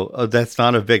 They go, oh, that's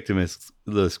not a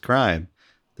victimless crime.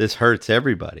 This hurts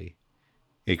everybody.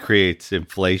 It creates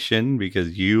inflation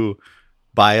because you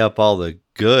buy up all the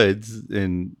goods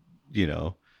and,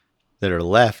 that are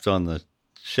left on the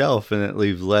shelf, and it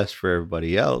leaves less for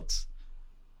everybody else.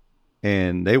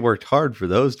 And they worked hard for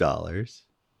those dollars.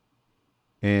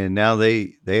 And now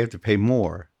they have to pay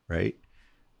more, right?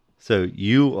 So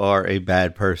you are a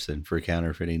bad person for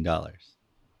counterfeiting dollars.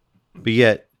 But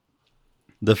yet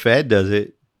the Fed does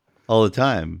it all the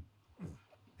time,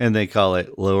 and they call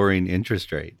it lowering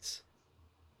interest rates.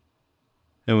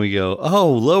 And we go,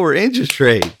 oh, lower interest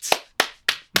rates.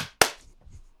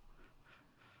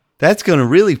 That's going to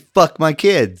really fuck my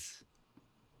kids.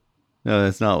 No,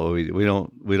 that's not what we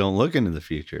don't look into the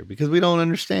future because we don't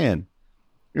understand.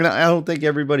 I don't think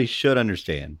everybody should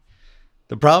understand.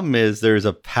 The problem is there's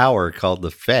a power called the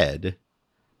Fed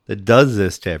that does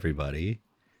this to everybody.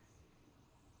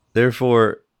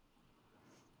 Therefore,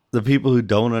 the people who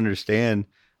don't understand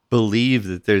believe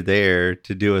that they're there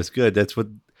to do us good. That's what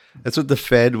the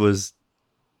Fed was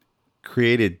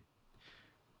created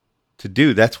to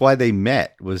do. That's why they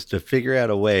met, was to figure out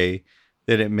a way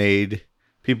that it made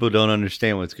people who don't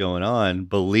understand what's going on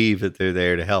believe that they're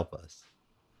there to help us.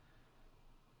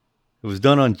 It was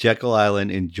done on Jekyll Island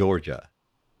in Georgia.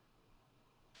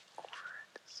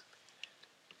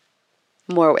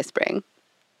 More whispering.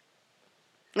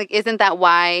 Like, isn't that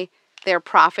why their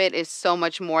profit is so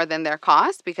much more than their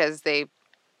cost? Because they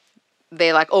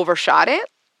like overshot it?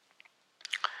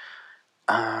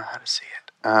 How to say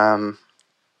it?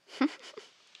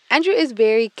 Andrew is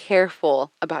very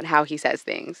careful about how he says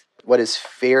things. What is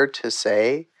fair to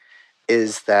say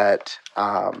is that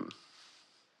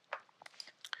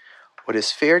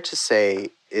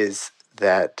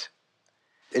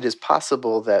it is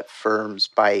possible that firms,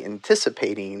 by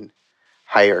anticipating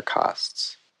higher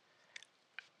costs,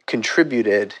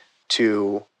 contributed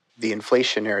to the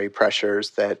inflationary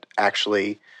pressures that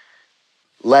actually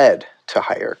led to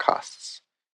higher costs.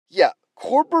 Yeah,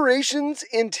 corporations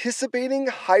anticipating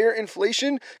higher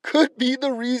inflation could be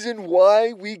the reason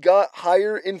why we got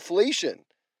higher inflation.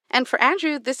 And for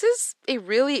Andrew, this is a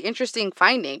really interesting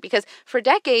finding because for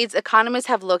decades, economists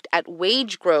have looked at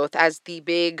wage growth as the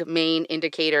big main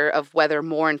indicator of whether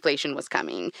more inflation was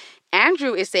coming.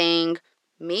 Andrew is saying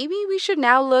maybe we should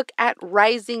now look at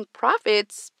rising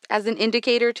profits as an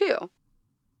indicator too.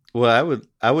 Well,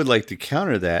 I would like to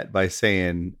counter that by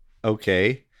saying,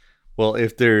 okay, well,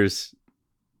 if there's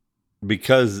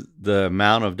because the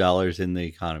amount of dollars in the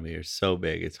economy are so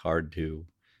big, it's hard to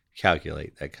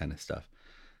calculate that kind of stuff.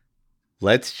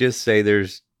 Let's just say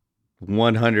there's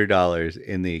 $100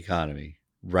 in the economy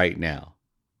right now,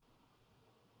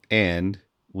 and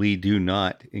we do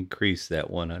not increase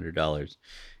that $100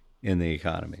 in the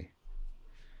economy.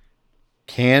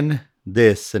 Can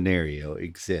this scenario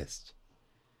exist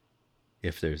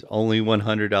if there's only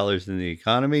 $100 in the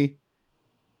economy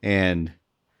and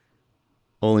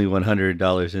only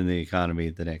 $100 in the economy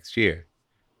the next year?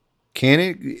 Can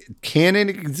it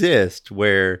exist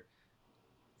where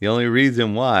the only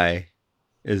reason why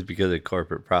is because of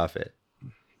corporate profit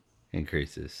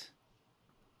increases?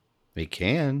 It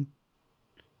can,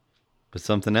 but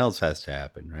something else has to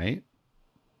happen, right?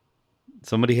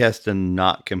 Somebody has to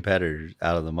knock competitors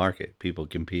out of the market, people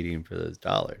competing for those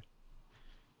dollars.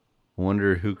 I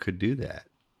wonder who could do that.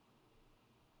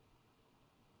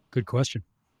 Good question.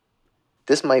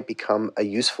 This might become a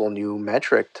useful new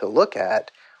metric to look at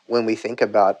when we think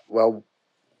about, well,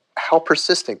 how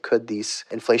persistent could these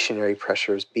inflationary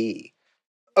pressures be?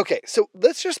 Okay, so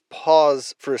let's just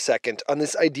pause for a second on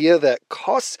this idea that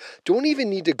costs don't even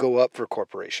need to go up for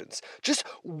corporations. Just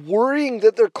worrying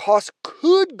that their costs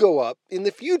could go up in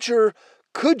the future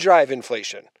could drive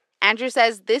inflation. Andrew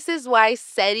says this is why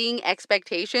setting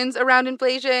expectations around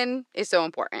inflation is so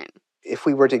important. If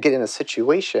we were to get in a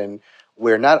situation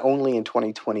where not only in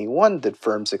 2021 did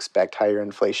firms expect higher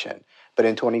inflation, but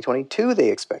in 2022 they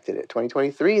expected it,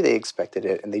 2023 they expected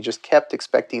it, and they just kept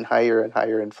expecting higher and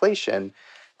higher inflation,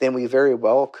 then we very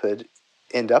well could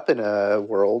end up in a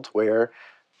world where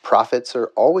profits are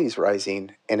always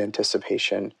rising in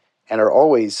anticipation and are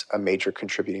always a major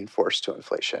contributing force to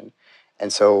inflation.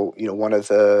 And so, one of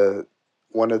the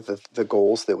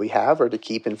goals that we have are to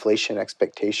keep inflation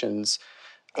expectations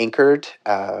anchored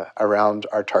around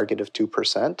our target of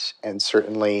 2%. And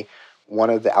certainly one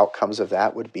of the outcomes of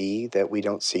that would be that we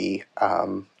don't see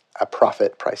a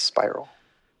profit price spiral.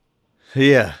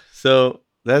 Yeah, so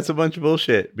that's a bunch of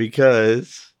bullshit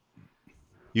because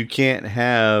you can't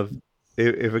have,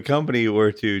 if a company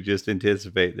were to just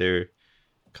anticipate their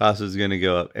cost is going to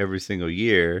go up every single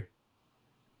year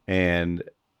and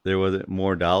there wasn't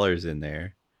more dollars in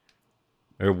there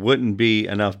wouldn't be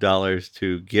enough dollars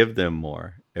to give them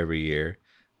more every year.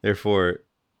 Therefore,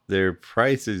 their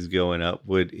prices going up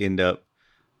would end up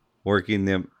working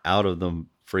them out of the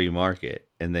free market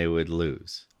and they would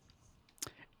lose.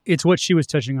 It's what she was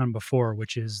touching on before,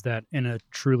 which is that in a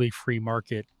truly free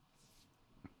market,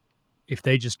 if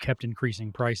they just kept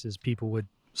increasing prices, people would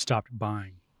stop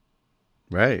buying.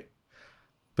 Right.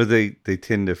 But they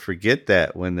tend to forget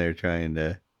that when they're trying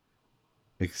to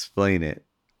explain it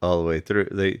all the way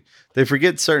through. They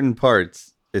forget certain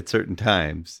parts at certain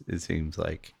times, it seems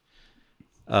like.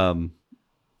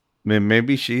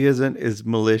 Maybe she isn't as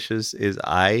malicious as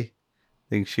I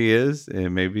think she is,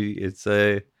 and maybe it's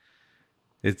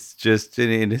just an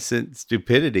innocent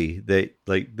stupidity that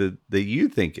that you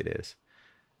think it is.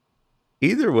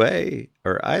 Either way,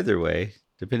 or either way,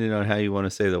 depending on how you want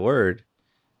to say the word,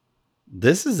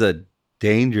 this is a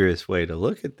dangerous way to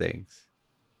look at things.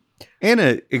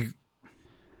 And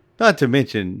not to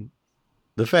mention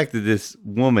the fact that this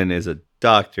woman is a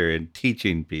doctor and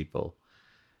teaching people.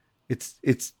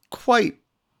 It's quite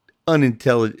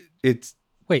unintelligent. It's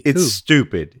Who?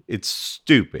 stupid. It's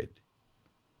stupid.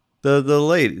 The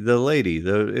lady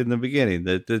in the beginning,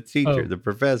 the teacher, Oh. the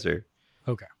professor.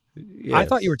 Okay. Yes. I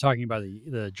thought you were talking about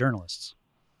the journalists.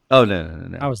 Oh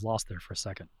no. I was lost there for a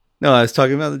second. No, I was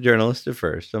talking about the journalist at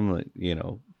first. I'm like,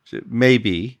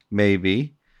 maybe,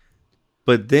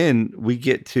 but then we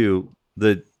get to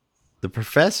the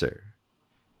professor.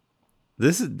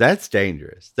 That's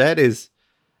dangerous. That is,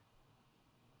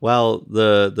 while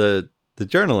the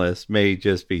journalist may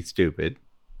just be stupid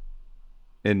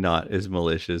and not as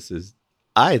malicious as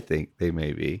I think they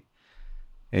may be,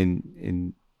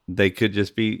 and they could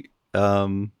just be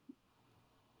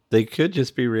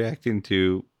reacting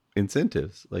to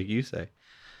incentives, like you say.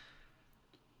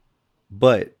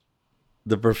 But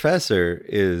the professor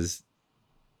is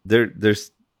there.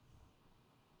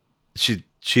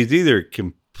 She's either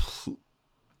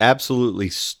absolutely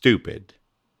stupid,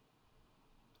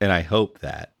 and I hope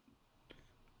that,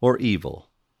 or evil.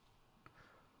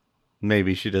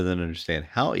 Maybe she doesn't understand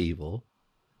how evil,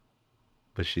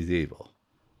 but she's evil.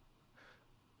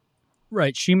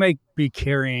 Right. She may be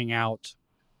carrying out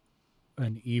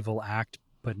an evil act,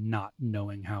 but not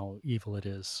knowing how evil it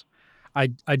is. I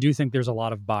do think there's a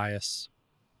lot of bias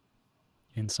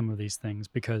in some of these things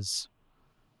because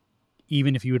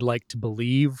even if you would like to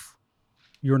believe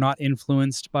you're not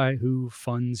influenced by who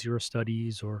funds your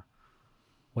studies or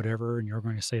whatever, and you're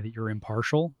going to say that you're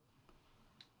impartial,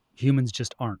 humans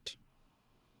just aren't.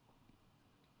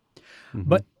 Mm-hmm.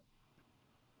 But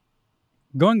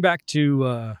going back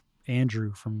to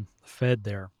Andrew from the Fed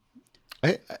there,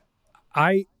 I,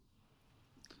 I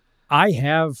I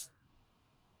have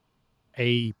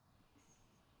a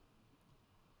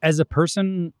as a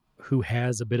person who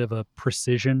has a bit of a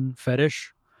precision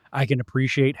fetish, I can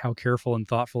appreciate how careful and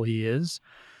thoughtful he is,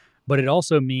 but it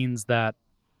also means that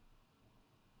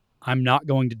I'm not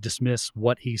going to dismiss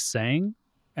what he's saying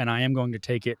and I am going to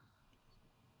take it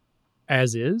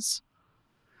as is,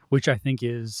 which I think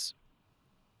is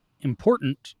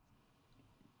important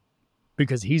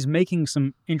because he's making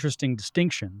some interesting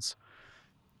distinctions.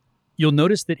 You'll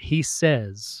notice that he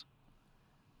says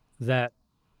that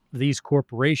these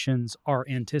corporations are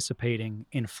anticipating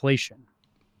inflation.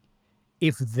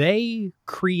 If they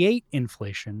create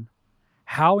inflation,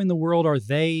 how in the world are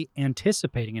they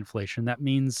anticipating inflation? That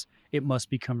means it must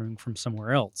be coming from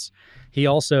somewhere else. He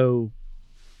also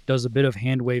does a bit of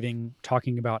hand waving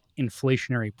talking about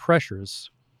inflationary pressures,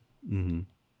 mm-hmm.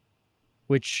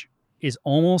 which is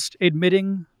almost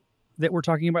admitting that we're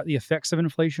talking about the effects of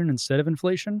inflation instead of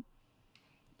inflation,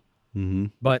 Mm-hmm.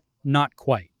 but not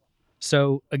quite.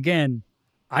 So again,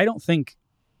 I don't think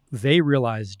they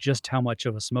realize just how much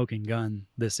of a smoking gun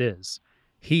this is.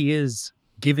 He is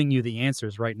giving you the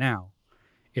answers right now.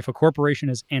 If a corporation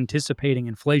is anticipating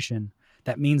inflation,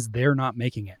 that means they're not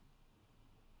making it.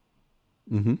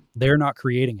 Mm-hmm. They're not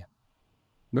creating it.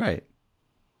 Right.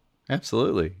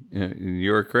 Absolutely.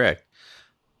 You're correct.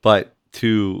 But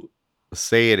to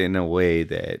say it in a way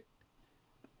that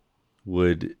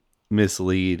would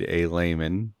mislead a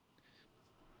layman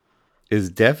is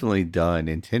definitely done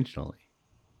intentionally.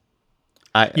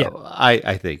 Yeah.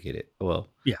 I think it. Well,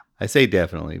 Yeah. I say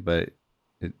definitely, but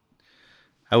it,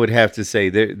 I would have to say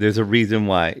there's a reason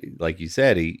why, like you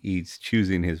said, he's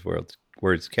choosing his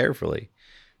words carefully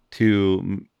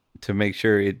to to make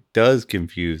sure it does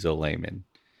confuse a layman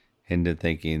into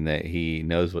thinking that he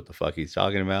knows what the fuck he's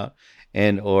talking about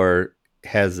and or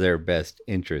has their best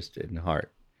interest in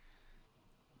heart.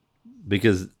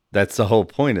 Because that's the whole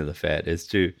point of the Fed is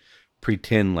to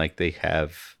pretend like they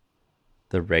have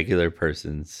the regular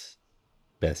person's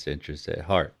best interest at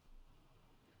heart.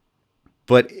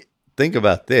 But think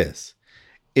about this.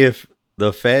 If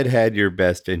the Fed had your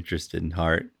best interest in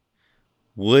heart,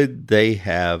 would they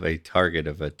have a target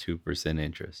of a 2%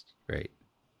 interest rate?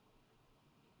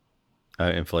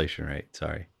 Inflation rate,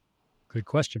 sorry. Good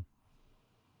question.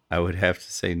 I would have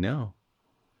to say no.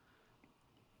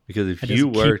 Because That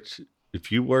doesn't keep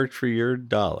if you worked for your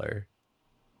dollar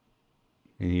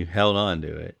and you held on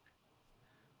to it,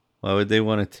 why would they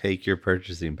want to take your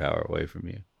purchasing power away from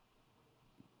you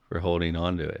for holding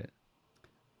on to it?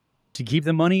 to keep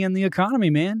the money in the economy,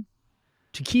 man.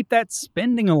 To keep that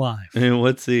spending alive. And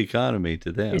what's the economy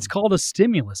to them? It's called a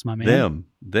stimulus, my man.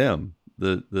 Them,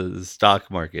 the stock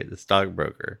market, the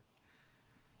stockbroker.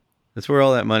 That's where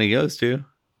all that money goes to.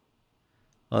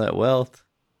 All that wealth.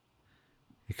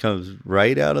 It comes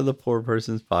right out of the poor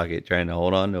person's pocket trying to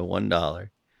hold on to $1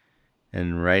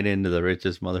 and right into the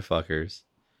richest motherfuckers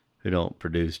who don't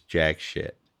produce jack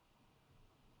shit.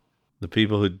 The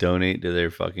people who donate to their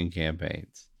fucking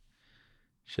campaigns.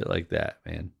 Shit like that,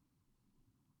 man.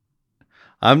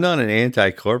 I'm not an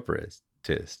anti-corporatist,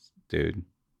 dude.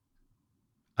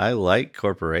 I like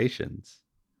corporations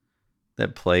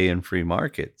that play in free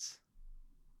markets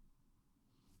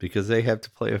because they have to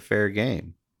play a fair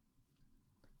game.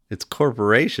 It's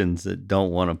corporations that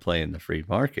don't want to play in the free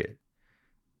market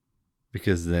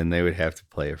because then they would have to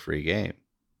play a free game,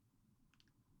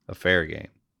 a fair game.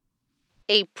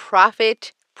 A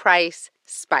profit price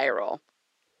spiral.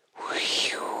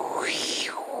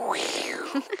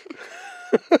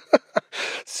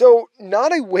 So,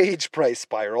 not a wage price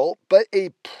spiral, but a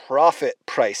profit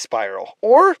price spiral,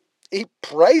 or a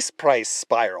price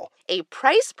spiral? A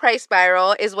price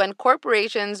spiral is when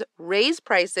corporations raise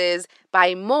prices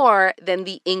by more than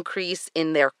the increase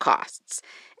in their costs.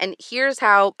 And here's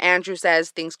how Andrew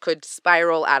says things could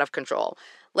spiral out of control.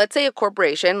 Let's say a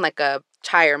corporation, like a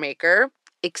tire maker,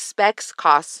 expects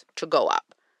costs to go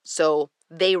up. So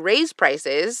they raise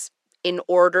prices in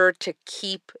order to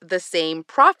keep the same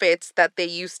profits that they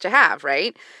used to have,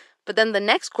 right? But then the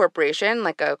next corporation,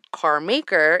 like a car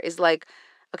maker, is like,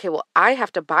 okay, well, I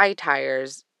have to buy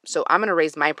tires, so I'm going to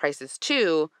raise my prices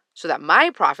too so that my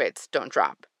profits don't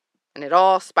drop. And it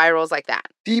all spirals like that.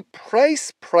 The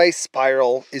price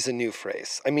spiral is a new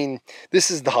phrase. I mean, this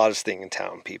is the hottest thing in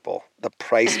town, people. The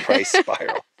price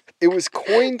spiral. It was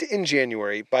coined in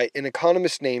January by an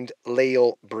economist named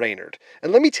Lael Brainerd.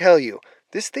 And let me tell you,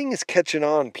 this thing is catching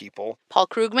on, people. Paul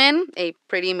Krugman, a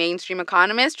pretty mainstream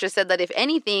economist, just said that if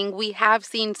anything, we have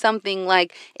seen something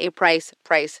like a price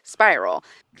spiral.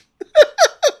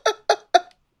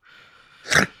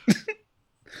 All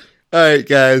right,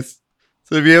 guys.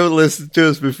 So if you haven't listened to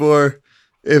us before,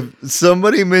 if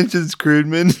somebody mentions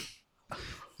Krugman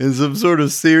in some sort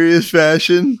of serious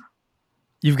fashion,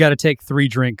 You've got to take 3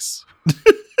 drinks.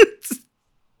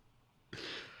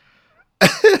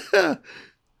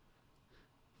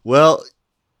 well,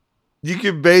 you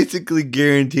can basically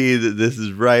guarantee that this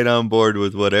is right on board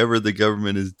with whatever the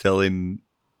government is telling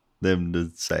them to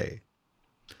say.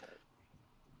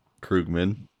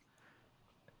 Krugman,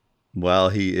 while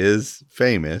he is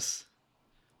famous,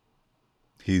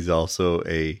 he's also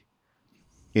a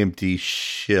empty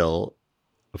shill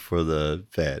for the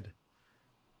Fed.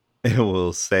 And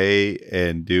will say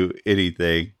and do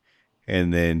anything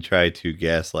and then try to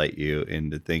gaslight you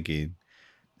into thinking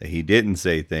that he didn't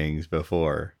say things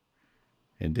before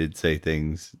and did say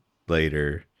things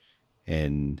later,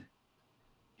 and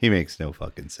he makes no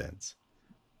fucking sense.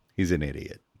 He's an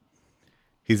idiot.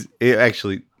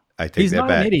 Actually, I take He's that not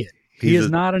back. an idiot. He is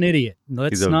not an idiot.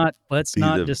 Let's not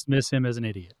a- dismiss him as an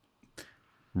idiot.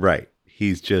 Right.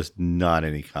 He's just not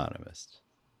an economist.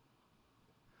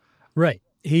 Right.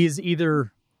 He's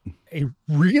either a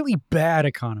really bad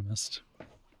economist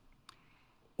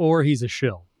or he's a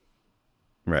shill.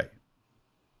 Right.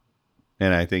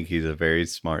 And I think he's a very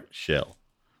smart shill.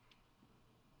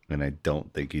 And I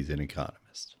don't think he's an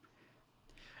economist.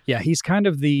 Yeah, he's kind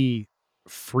of the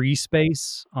free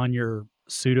space on your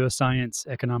pseudoscience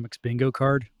economics bingo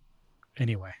card.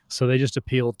 Anyway, so they just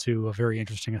appealed to a very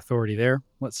interesting authority there.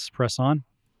 Let's press on.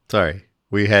 Sorry.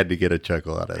 We had to get a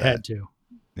chuckle out of that. Had to.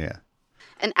 Yeah.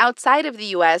 And outside of the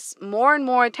US, more and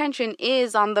more attention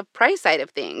is on the price side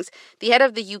of things. The head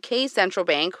of the UK central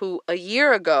bank, who a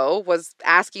year ago was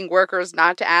asking workers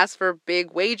not to ask for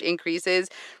big wage increases,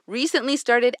 recently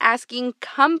started asking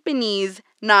companies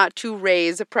not to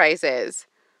raise prices.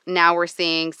 Now we're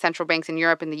seeing central banks in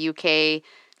Europe and the UK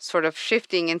sort of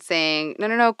shifting and saying,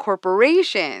 no,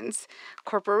 corporations,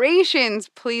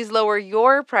 please lower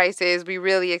your prices. We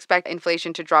really expect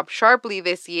inflation to drop sharply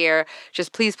this year.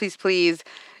 Just please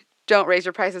don't raise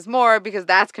your prices more because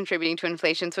that's contributing to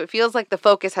inflation. So it feels like the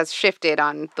focus has shifted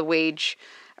on the wage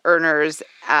earners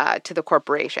to the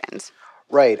corporations.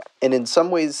 Right. And in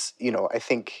some ways, I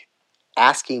think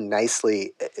asking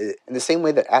nicely, in the same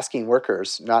way that asking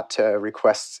workers not to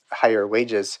request higher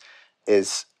wages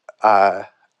is,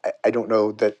 I don't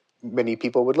know that many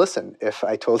people would listen if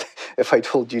I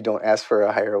told you don't ask for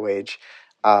a higher wage.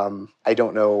 I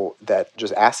don't know that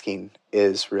just asking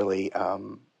is really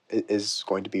is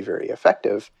going to be very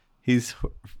effective. He's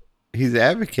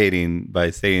advocating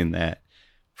by saying that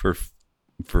for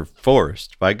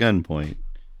forced by gunpoint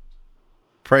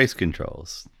price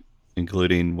controls,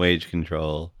 including wage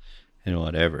control and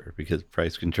whatever, because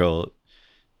price control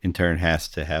in turn has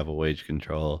to have a wage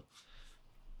control.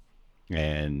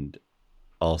 And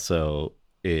also,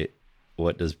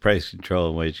 what does price control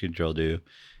and wage control do?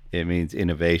 It means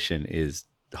innovation is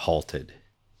halted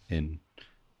in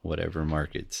whatever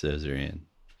markets those are in.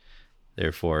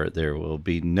 Therefore, there will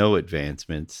be no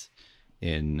advancements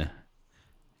in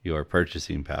your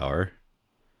purchasing power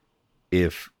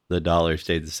if the dollar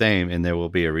stayed the same, and there will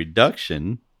be a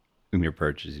reduction in your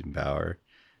purchasing power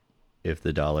if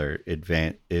the dollar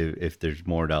if there's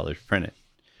more dollars printed.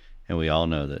 And we all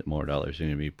know that more dollars are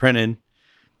going to be printed.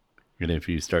 And if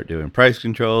you start doing price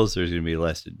controls, there's going to be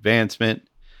less advancement.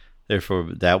 Therefore,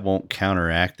 that won't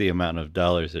counteract the amount of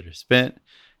dollars that are spent.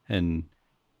 And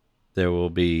there will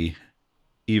be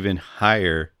even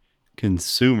higher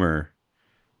consumer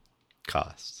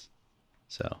costs.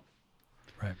 So,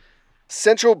 right.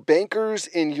 Central bankers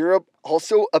in Europe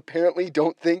also apparently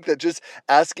don't think that just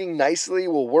asking nicely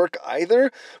will work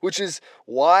either, which is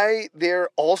why they're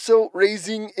also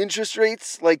raising interest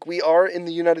rates like we are in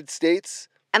the United States.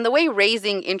 And the way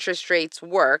raising interest rates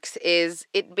works is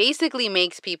it basically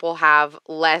makes people have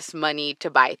less money to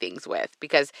buy things with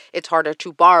because it's harder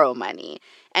to borrow money.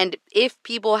 And if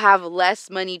people have less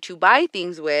money to buy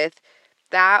things with,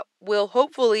 that will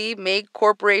hopefully make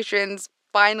corporations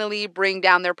finally bring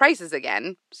down their prices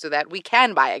again so that we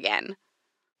can buy again.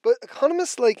 But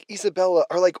economists like Isabella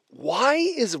are like, why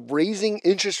is raising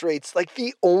interest rates like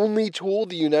the only tool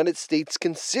the United States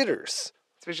considers?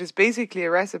 Which is basically a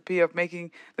recipe of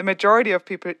making the majority of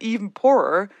people even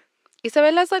poorer.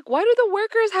 Isabella's like, why do the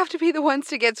workers have to be the ones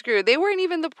to get screwed? They weren't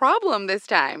even the problem this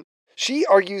time. She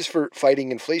argues for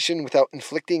fighting inflation without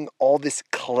inflicting all this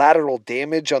collateral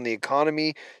damage on the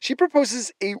economy. She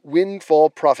proposes a windfall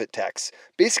profit tax,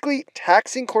 basically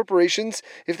taxing corporations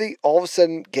if they all of a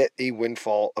sudden get a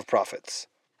windfall of profits.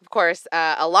 Of course,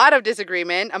 a lot of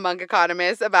disagreement among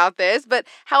economists about this, but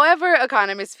however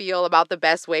economists feel about the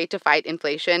best way to fight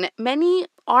inflation, many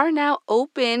are now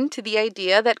open to the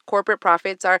idea that corporate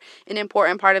profits are an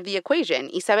important part of the equation.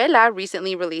 Isabella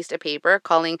recently released a paper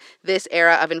calling this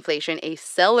era of inflation a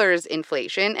seller's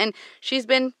inflation, and she's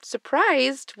been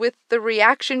surprised with the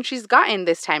reaction she's gotten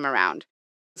this time around.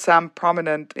 Some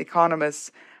prominent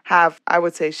economists have, I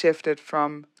would say, shifted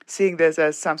from seeing this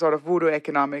as some sort of voodoo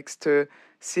economics to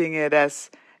seeing it as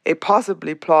a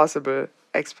possibly plausible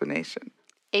explanation.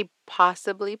 A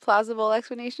possibly plausible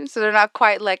explanation? So they're not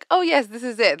quite like, oh, yes, this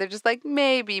is it. They're just like,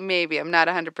 maybe, I'm not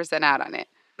 100% out on it.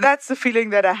 That's the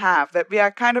feeling that I have, that we are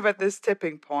kind of at this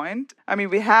tipping point. I mean,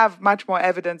 we have much more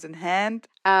evidence in hand.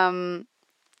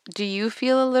 Do you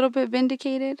feel a little bit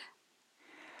vindicated?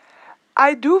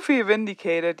 I do feel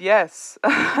vindicated, yes.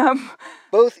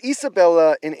 Both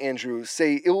Isabella and Andrew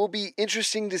say it will be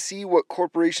interesting to see what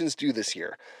corporations do this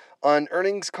year. On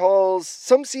earnings calls,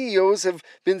 some CEOs have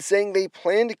been saying they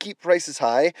plan to keep prices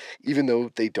high, even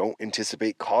though they don't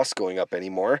anticipate costs going up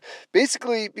anymore,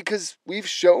 basically because we've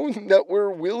shown that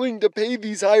we're willing to pay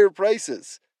these higher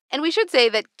prices. And we should say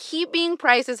that keeping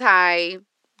prices high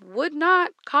would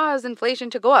not cause inflation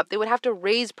to go up. They would have to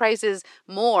raise prices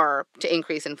more to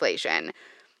increase inflation.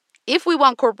 If we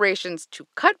want corporations to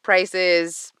cut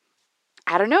prices,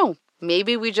 I don't know,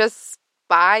 maybe we just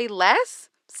buy less,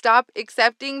 stop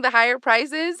accepting the higher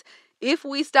prices. If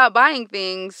we stop buying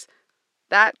things,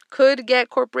 that could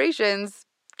get corporations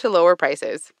to lower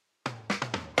prices.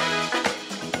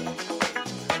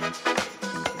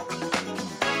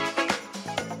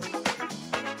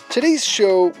 Today's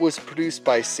show was produced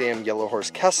by Sam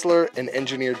Yellowhorse Kessler and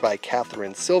engineered by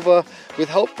Catherine Silva with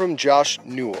help from Josh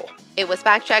Newell. It was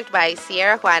fact-checked by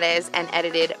Sierra Juarez and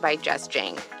edited by Just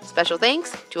Jang. Special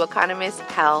thanks to economist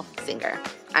Hal Singer.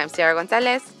 I'm Sarah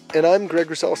Gonzalez. And I'm Greg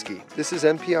Rusalski. This is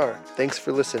NPR. Thanks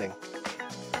for listening.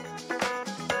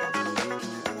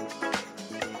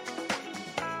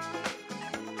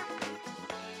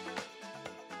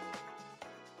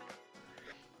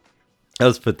 That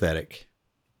was pathetic.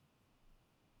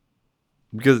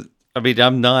 Because, I mean,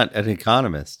 I'm not an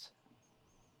economist.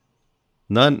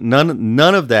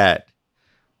 None of that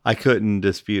I couldn't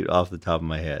dispute off the top of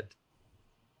my head.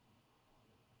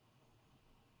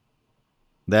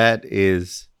 That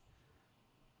is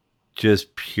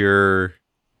just pure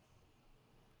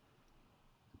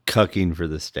cucking for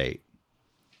the state.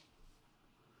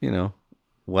 You know,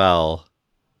 well,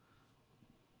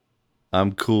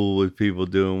 I'm cool with people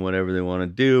doing whatever they want to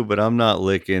do, but I'm not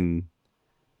licking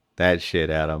that shit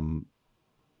at them.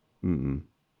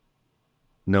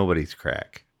 Nobody's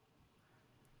crack.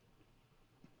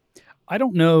 I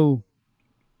don't know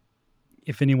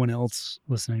if anyone else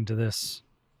listening to this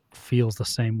feels the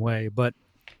same way, but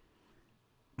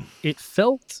it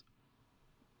felt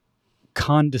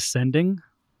condescending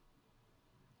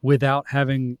without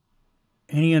having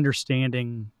any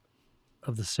understanding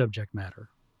of the subject matter.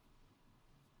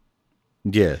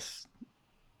 Yes,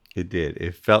 it did.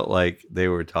 It felt like they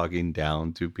were talking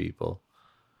down to people,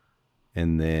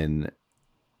 and then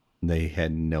they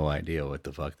had no idea what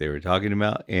the fuck they were talking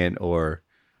about, and or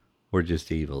were just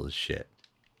evil as shit.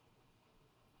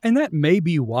 And that may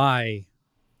be why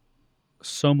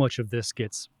so much of this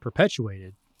gets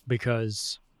perpetuated,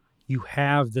 because you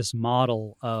have this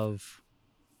model of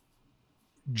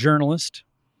journalist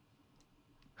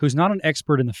who's not an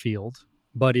expert in the field,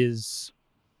 but is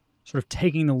sort of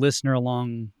taking the listener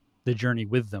along the journey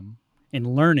with them and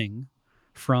learning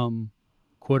from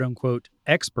quote unquote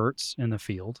experts in the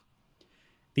field.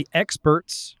 The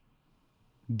experts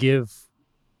give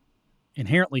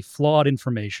inherently flawed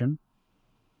information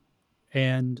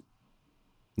And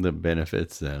that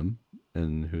benefits them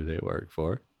and who they work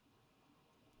for,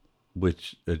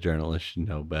 which a journalist should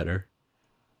know better.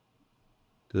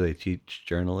 Do they teach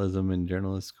journalism in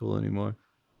journalist school anymore?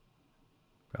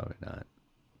 Probably not.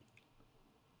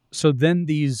 so then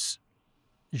these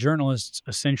journalists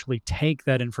essentially take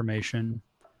that information,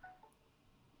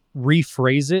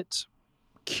 rephrase it,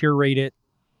 curate it,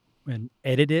 and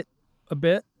edit it a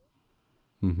bit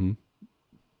Mm-hmm.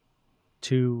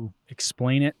 to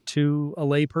explain it to a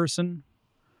layperson.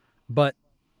 But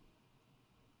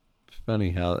It's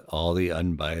funny how all the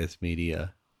unbiased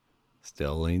media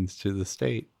still leans to the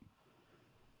state.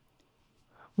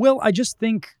 well, I just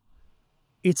think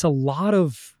it's a lot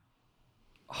of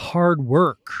hard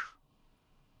work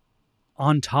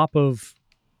on top of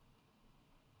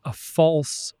a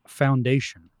false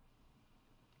foundation.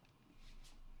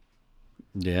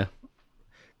 Yeah.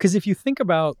 Because if you think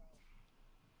about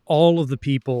all of the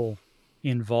people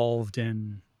involved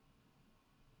in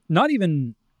not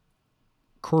even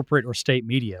corporate or state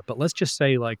media, but let's just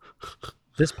say like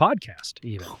this podcast,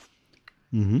 even,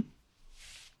 Mm-hmm.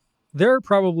 there are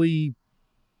probably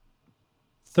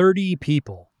 30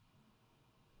 people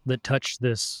that touch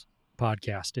this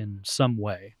podcast in some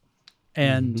way.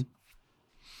 And Mhm.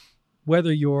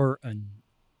 whether you're an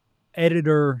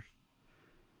editor,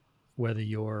 whether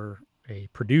you're a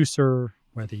producer,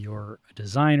 whether you're a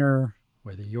designer,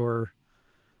 whether you're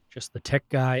just the tech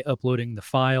guy uploading the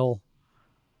file,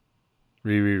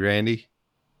 Riri Randy.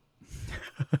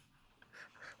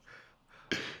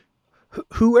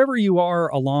 whoever you are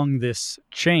along this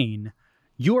chain,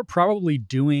 you're probably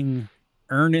doing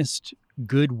earnest,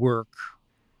 good work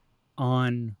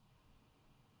on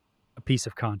a piece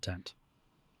of content.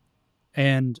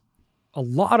 And a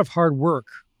lot of hard work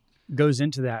goes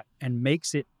into that and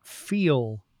makes it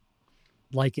feel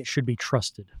like it should be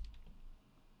trusted.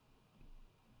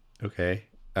 Okay.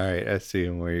 All right. I see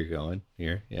where you're going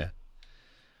here. Yeah.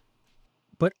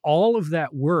 But all of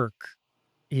that work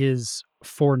is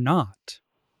for naught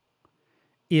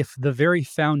if the very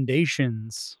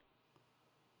foundations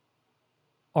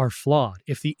are flawed.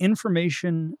 If the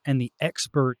information and the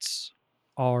experts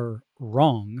are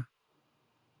wrong,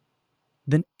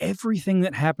 then everything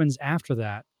that happens after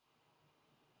that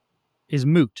is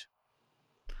moot.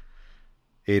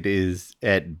 It is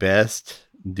at best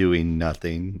doing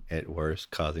nothing, at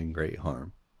worst causing great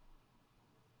harm.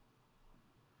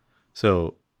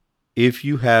 So if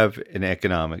you have an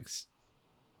economics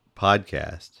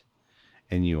podcast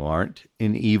and you aren't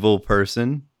an evil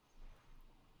person,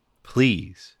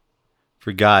 please,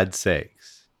 for God's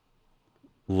sakes,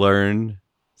 learn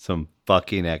some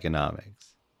fucking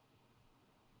economics.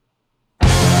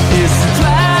 It's a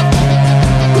trap.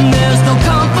 There's no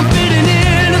comfort